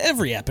we hope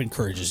every app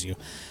encourages you,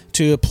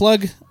 to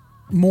plug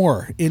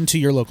more into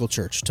your local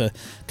church, to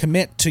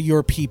commit to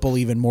your people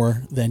even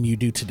more than you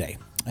do today,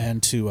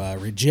 and to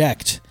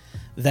reject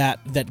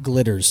that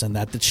glitters and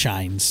that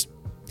shines,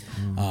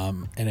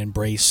 and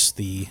embrace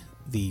the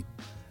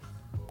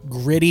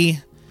gritty,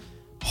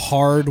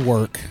 hard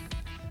work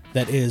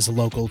that is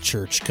local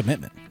church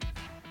commitment.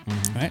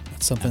 Right?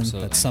 That's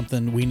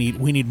something we need.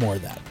 We need more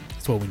of that.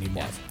 That's what we need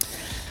more of.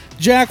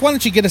 Jack, why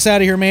don't you get us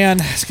out of here, man?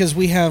 Because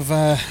we have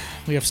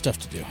stuff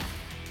to do.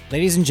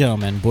 Ladies and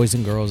gentlemen, boys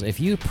and girls, if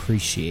you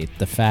appreciate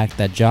the fact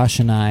that Josh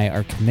and I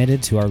are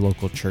committed to our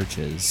local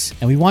churches,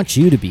 and we want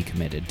you to be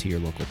committed to your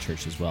local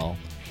church as well,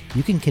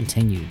 you can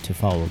continue to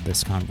follow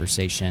this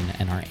conversation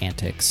and our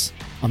antics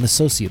on the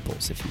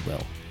sociables, if you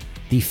will.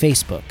 The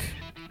Facebook,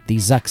 the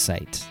Zuck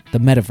site, the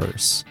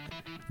Metaverse.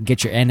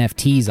 Get your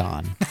NFTs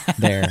on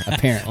there,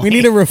 apparently. We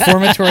need a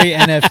reformatory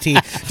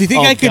NFT. Do you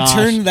think I could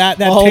turn that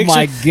Oh picture?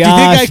 my gosh, do you think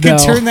I could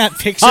turn that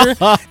picture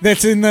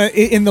that's in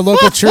the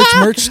local church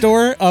merch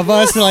store of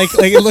us like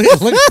it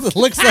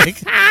looks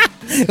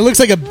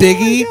like a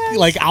Biggie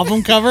like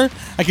album cover?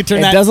 I could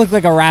turn that. It does look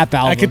like a rap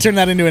album. I could turn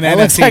that into an NFT. It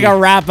looks like a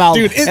rap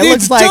album. Dude, it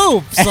looks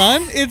dope,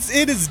 son.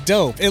 It is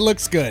dope. It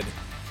looks good.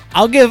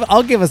 I'll give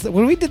us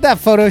when we did that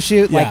photo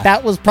shoot, like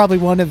that was probably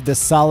one of the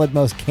solid,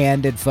 most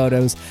candid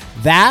photos.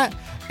 That.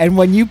 And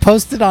when you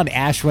posted on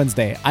Ash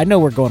Wednesday, I know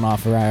we're going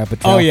off a rabbit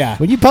trail. Oh yeah.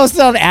 When you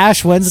posted on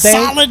Ash Wednesday,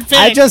 solid pic.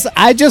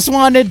 I just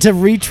wanted to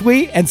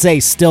retweet and say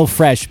still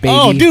fresh, baby.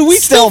 Oh, dude, we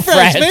still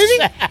fresh,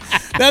 baby.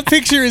 That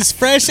picture is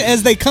fresh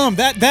as they come.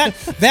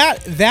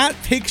 That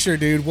picture,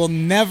 dude, will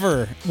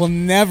never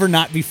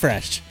not be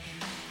fresh.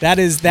 That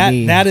is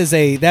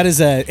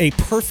a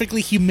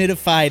perfectly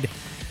humidified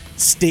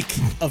stick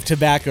of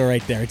tobacco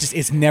right there.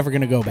 It's never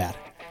gonna go bad.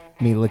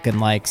 Me looking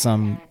like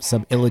some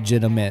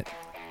illegitimate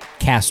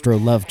Castro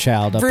love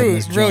child up in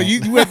this joint. Bro, you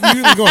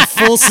going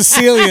full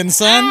Sicilian,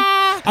 son.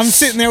 I'm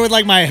sitting there with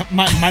like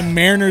my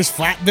Mariners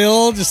flat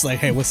bill, just like,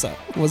 hey, what's up?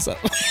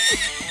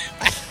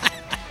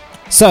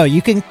 So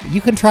you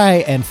can try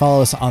and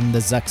follow us on the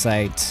Zuck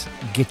site,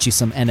 get you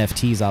some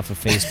NFTs off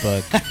of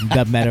Facebook,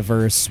 the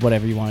Metaverse,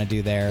 whatever you want to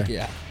do there.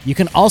 Yeah. You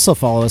can also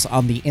follow us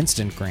on the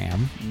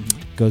Instagram.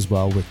 Goes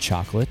well with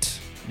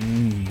chocolate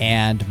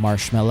and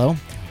marshmallow.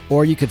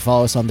 Or you could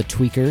follow us on the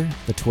Tweaker,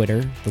 the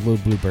Twitter, the Little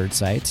Bluebird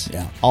site.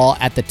 Yeah. All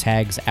at the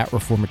tags at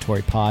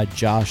Reformatory Pod.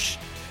 Josh,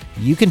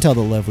 you can tell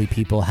the lovely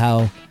people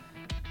how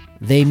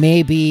they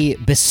may be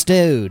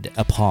bestowed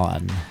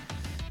upon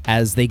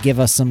as they give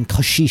us some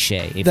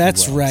kashishe, if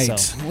That's you will. right.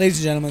 So, Ladies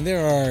and gentlemen,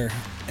 there are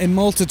a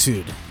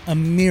multitude, a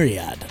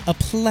myriad, a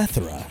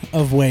plethora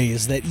of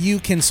ways that you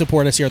can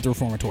support us here at the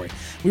Reformatory.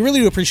 We really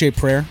do appreciate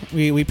prayer.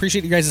 We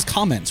appreciate you guys'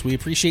 comments. We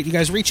appreciate you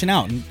guys reaching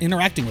out and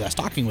interacting with us,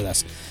 talking with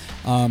us.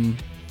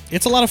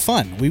 It's a lot of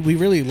fun. We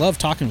really love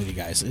talking with you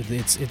guys.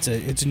 It's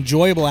an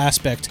enjoyable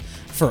aspect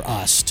for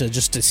us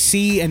to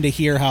see and to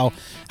hear how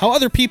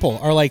other people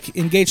are like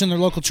engaged in their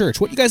local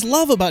church. What you guys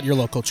love about your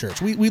local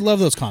church. We love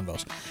those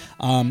convos.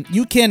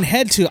 You can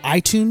head to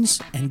iTunes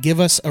and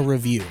give us a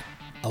review,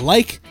 a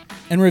like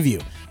and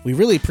review. We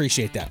really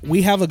appreciate that.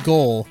 We have a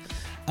goal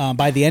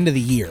by the end of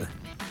the year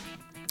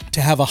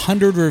to have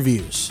 100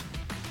 reviews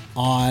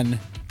on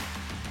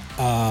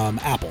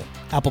Apple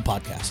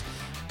Podcasts.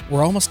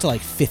 We're almost to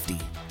like 50.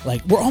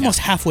 Like, we're almost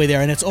halfway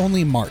there, and it's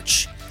only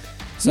March.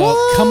 So,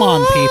 whoa, come on,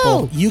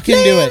 people. You can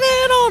do it.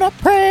 On a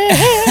prayer.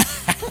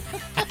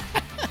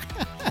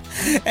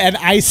 And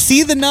I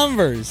see the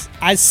numbers.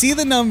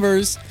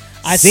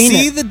 I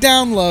see the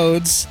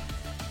downloads.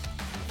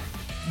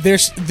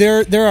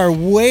 There are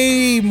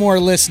way more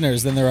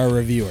listeners than there are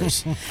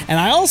reviewers, and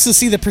I also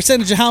see the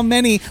percentage of how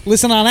many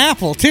listen on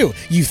Apple too.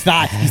 You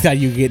thought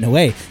you were getting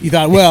away. You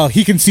thought, well,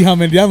 he can see how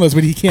many downloads,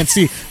 but he can't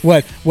see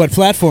what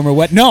platform or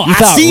what. No, I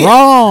see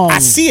wrong. it. I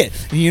see it.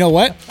 And you know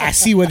what? I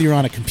see whether you're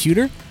on a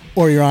computer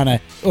or you're on a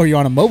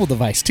mobile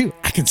device too.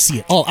 I can see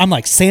it all. I'm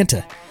like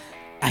Santa.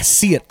 I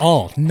see it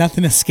all.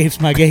 Nothing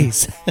escapes my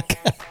gaze.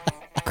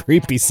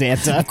 Creepy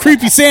Santa.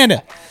 Creepy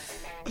Santa.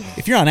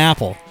 If you're on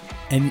Apple,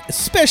 and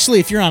especially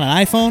if you're on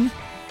an iPhone,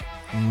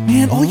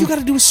 man, all you got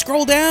to do is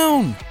scroll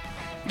down. You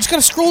just got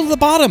to scroll to the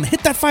bottom,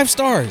 hit that 5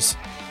 stars,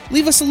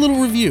 leave us a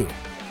little review.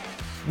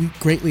 We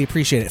greatly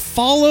appreciate it.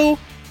 Follow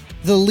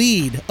the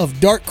lead of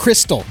Dark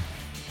Crystal.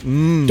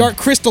 Dark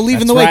Crystal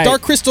leading the way. Right.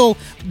 Dark Crystal,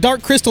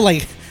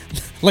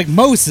 like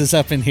Moses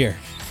up in here,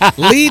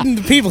 leading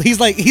the people. He's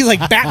like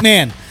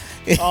Batman.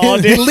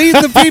 Oh, dude.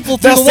 Leading the people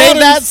through the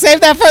water. Save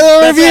that for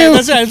the review.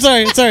 That's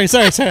right. I'm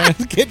sorry.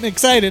 I'm getting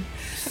excited.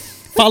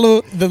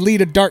 Follow the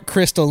lead of Dark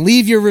Crystal.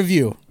 Leave your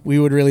review. We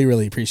would really,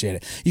 really appreciate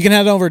it. You can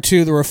head over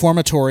to the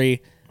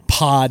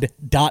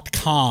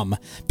reformatorypod.com.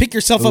 Pick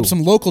yourself up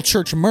some local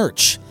church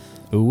merch.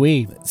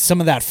 Ooh-wee. Some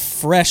of that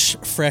fresh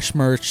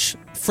merch,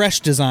 fresh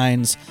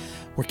designs.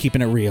 We're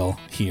keeping it real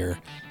here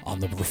on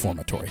the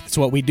Reformatory. That's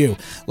what we do.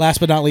 Last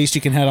but not least,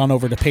 you can head on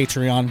over to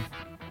Patreon,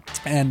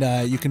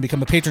 and you can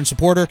become a patron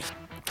supporter.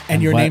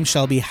 And your name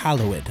shall be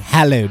hallowed.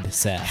 Hallowed,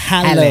 sir.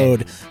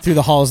 Hallowed through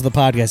the halls of the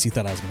podcast. You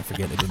thought I was going to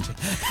forget it, didn't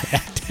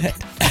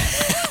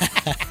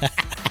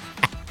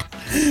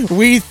you?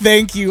 We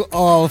thank you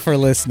all for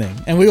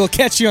listening. And we will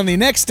catch you on the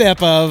next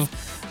step of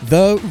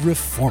The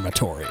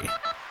Reformatory.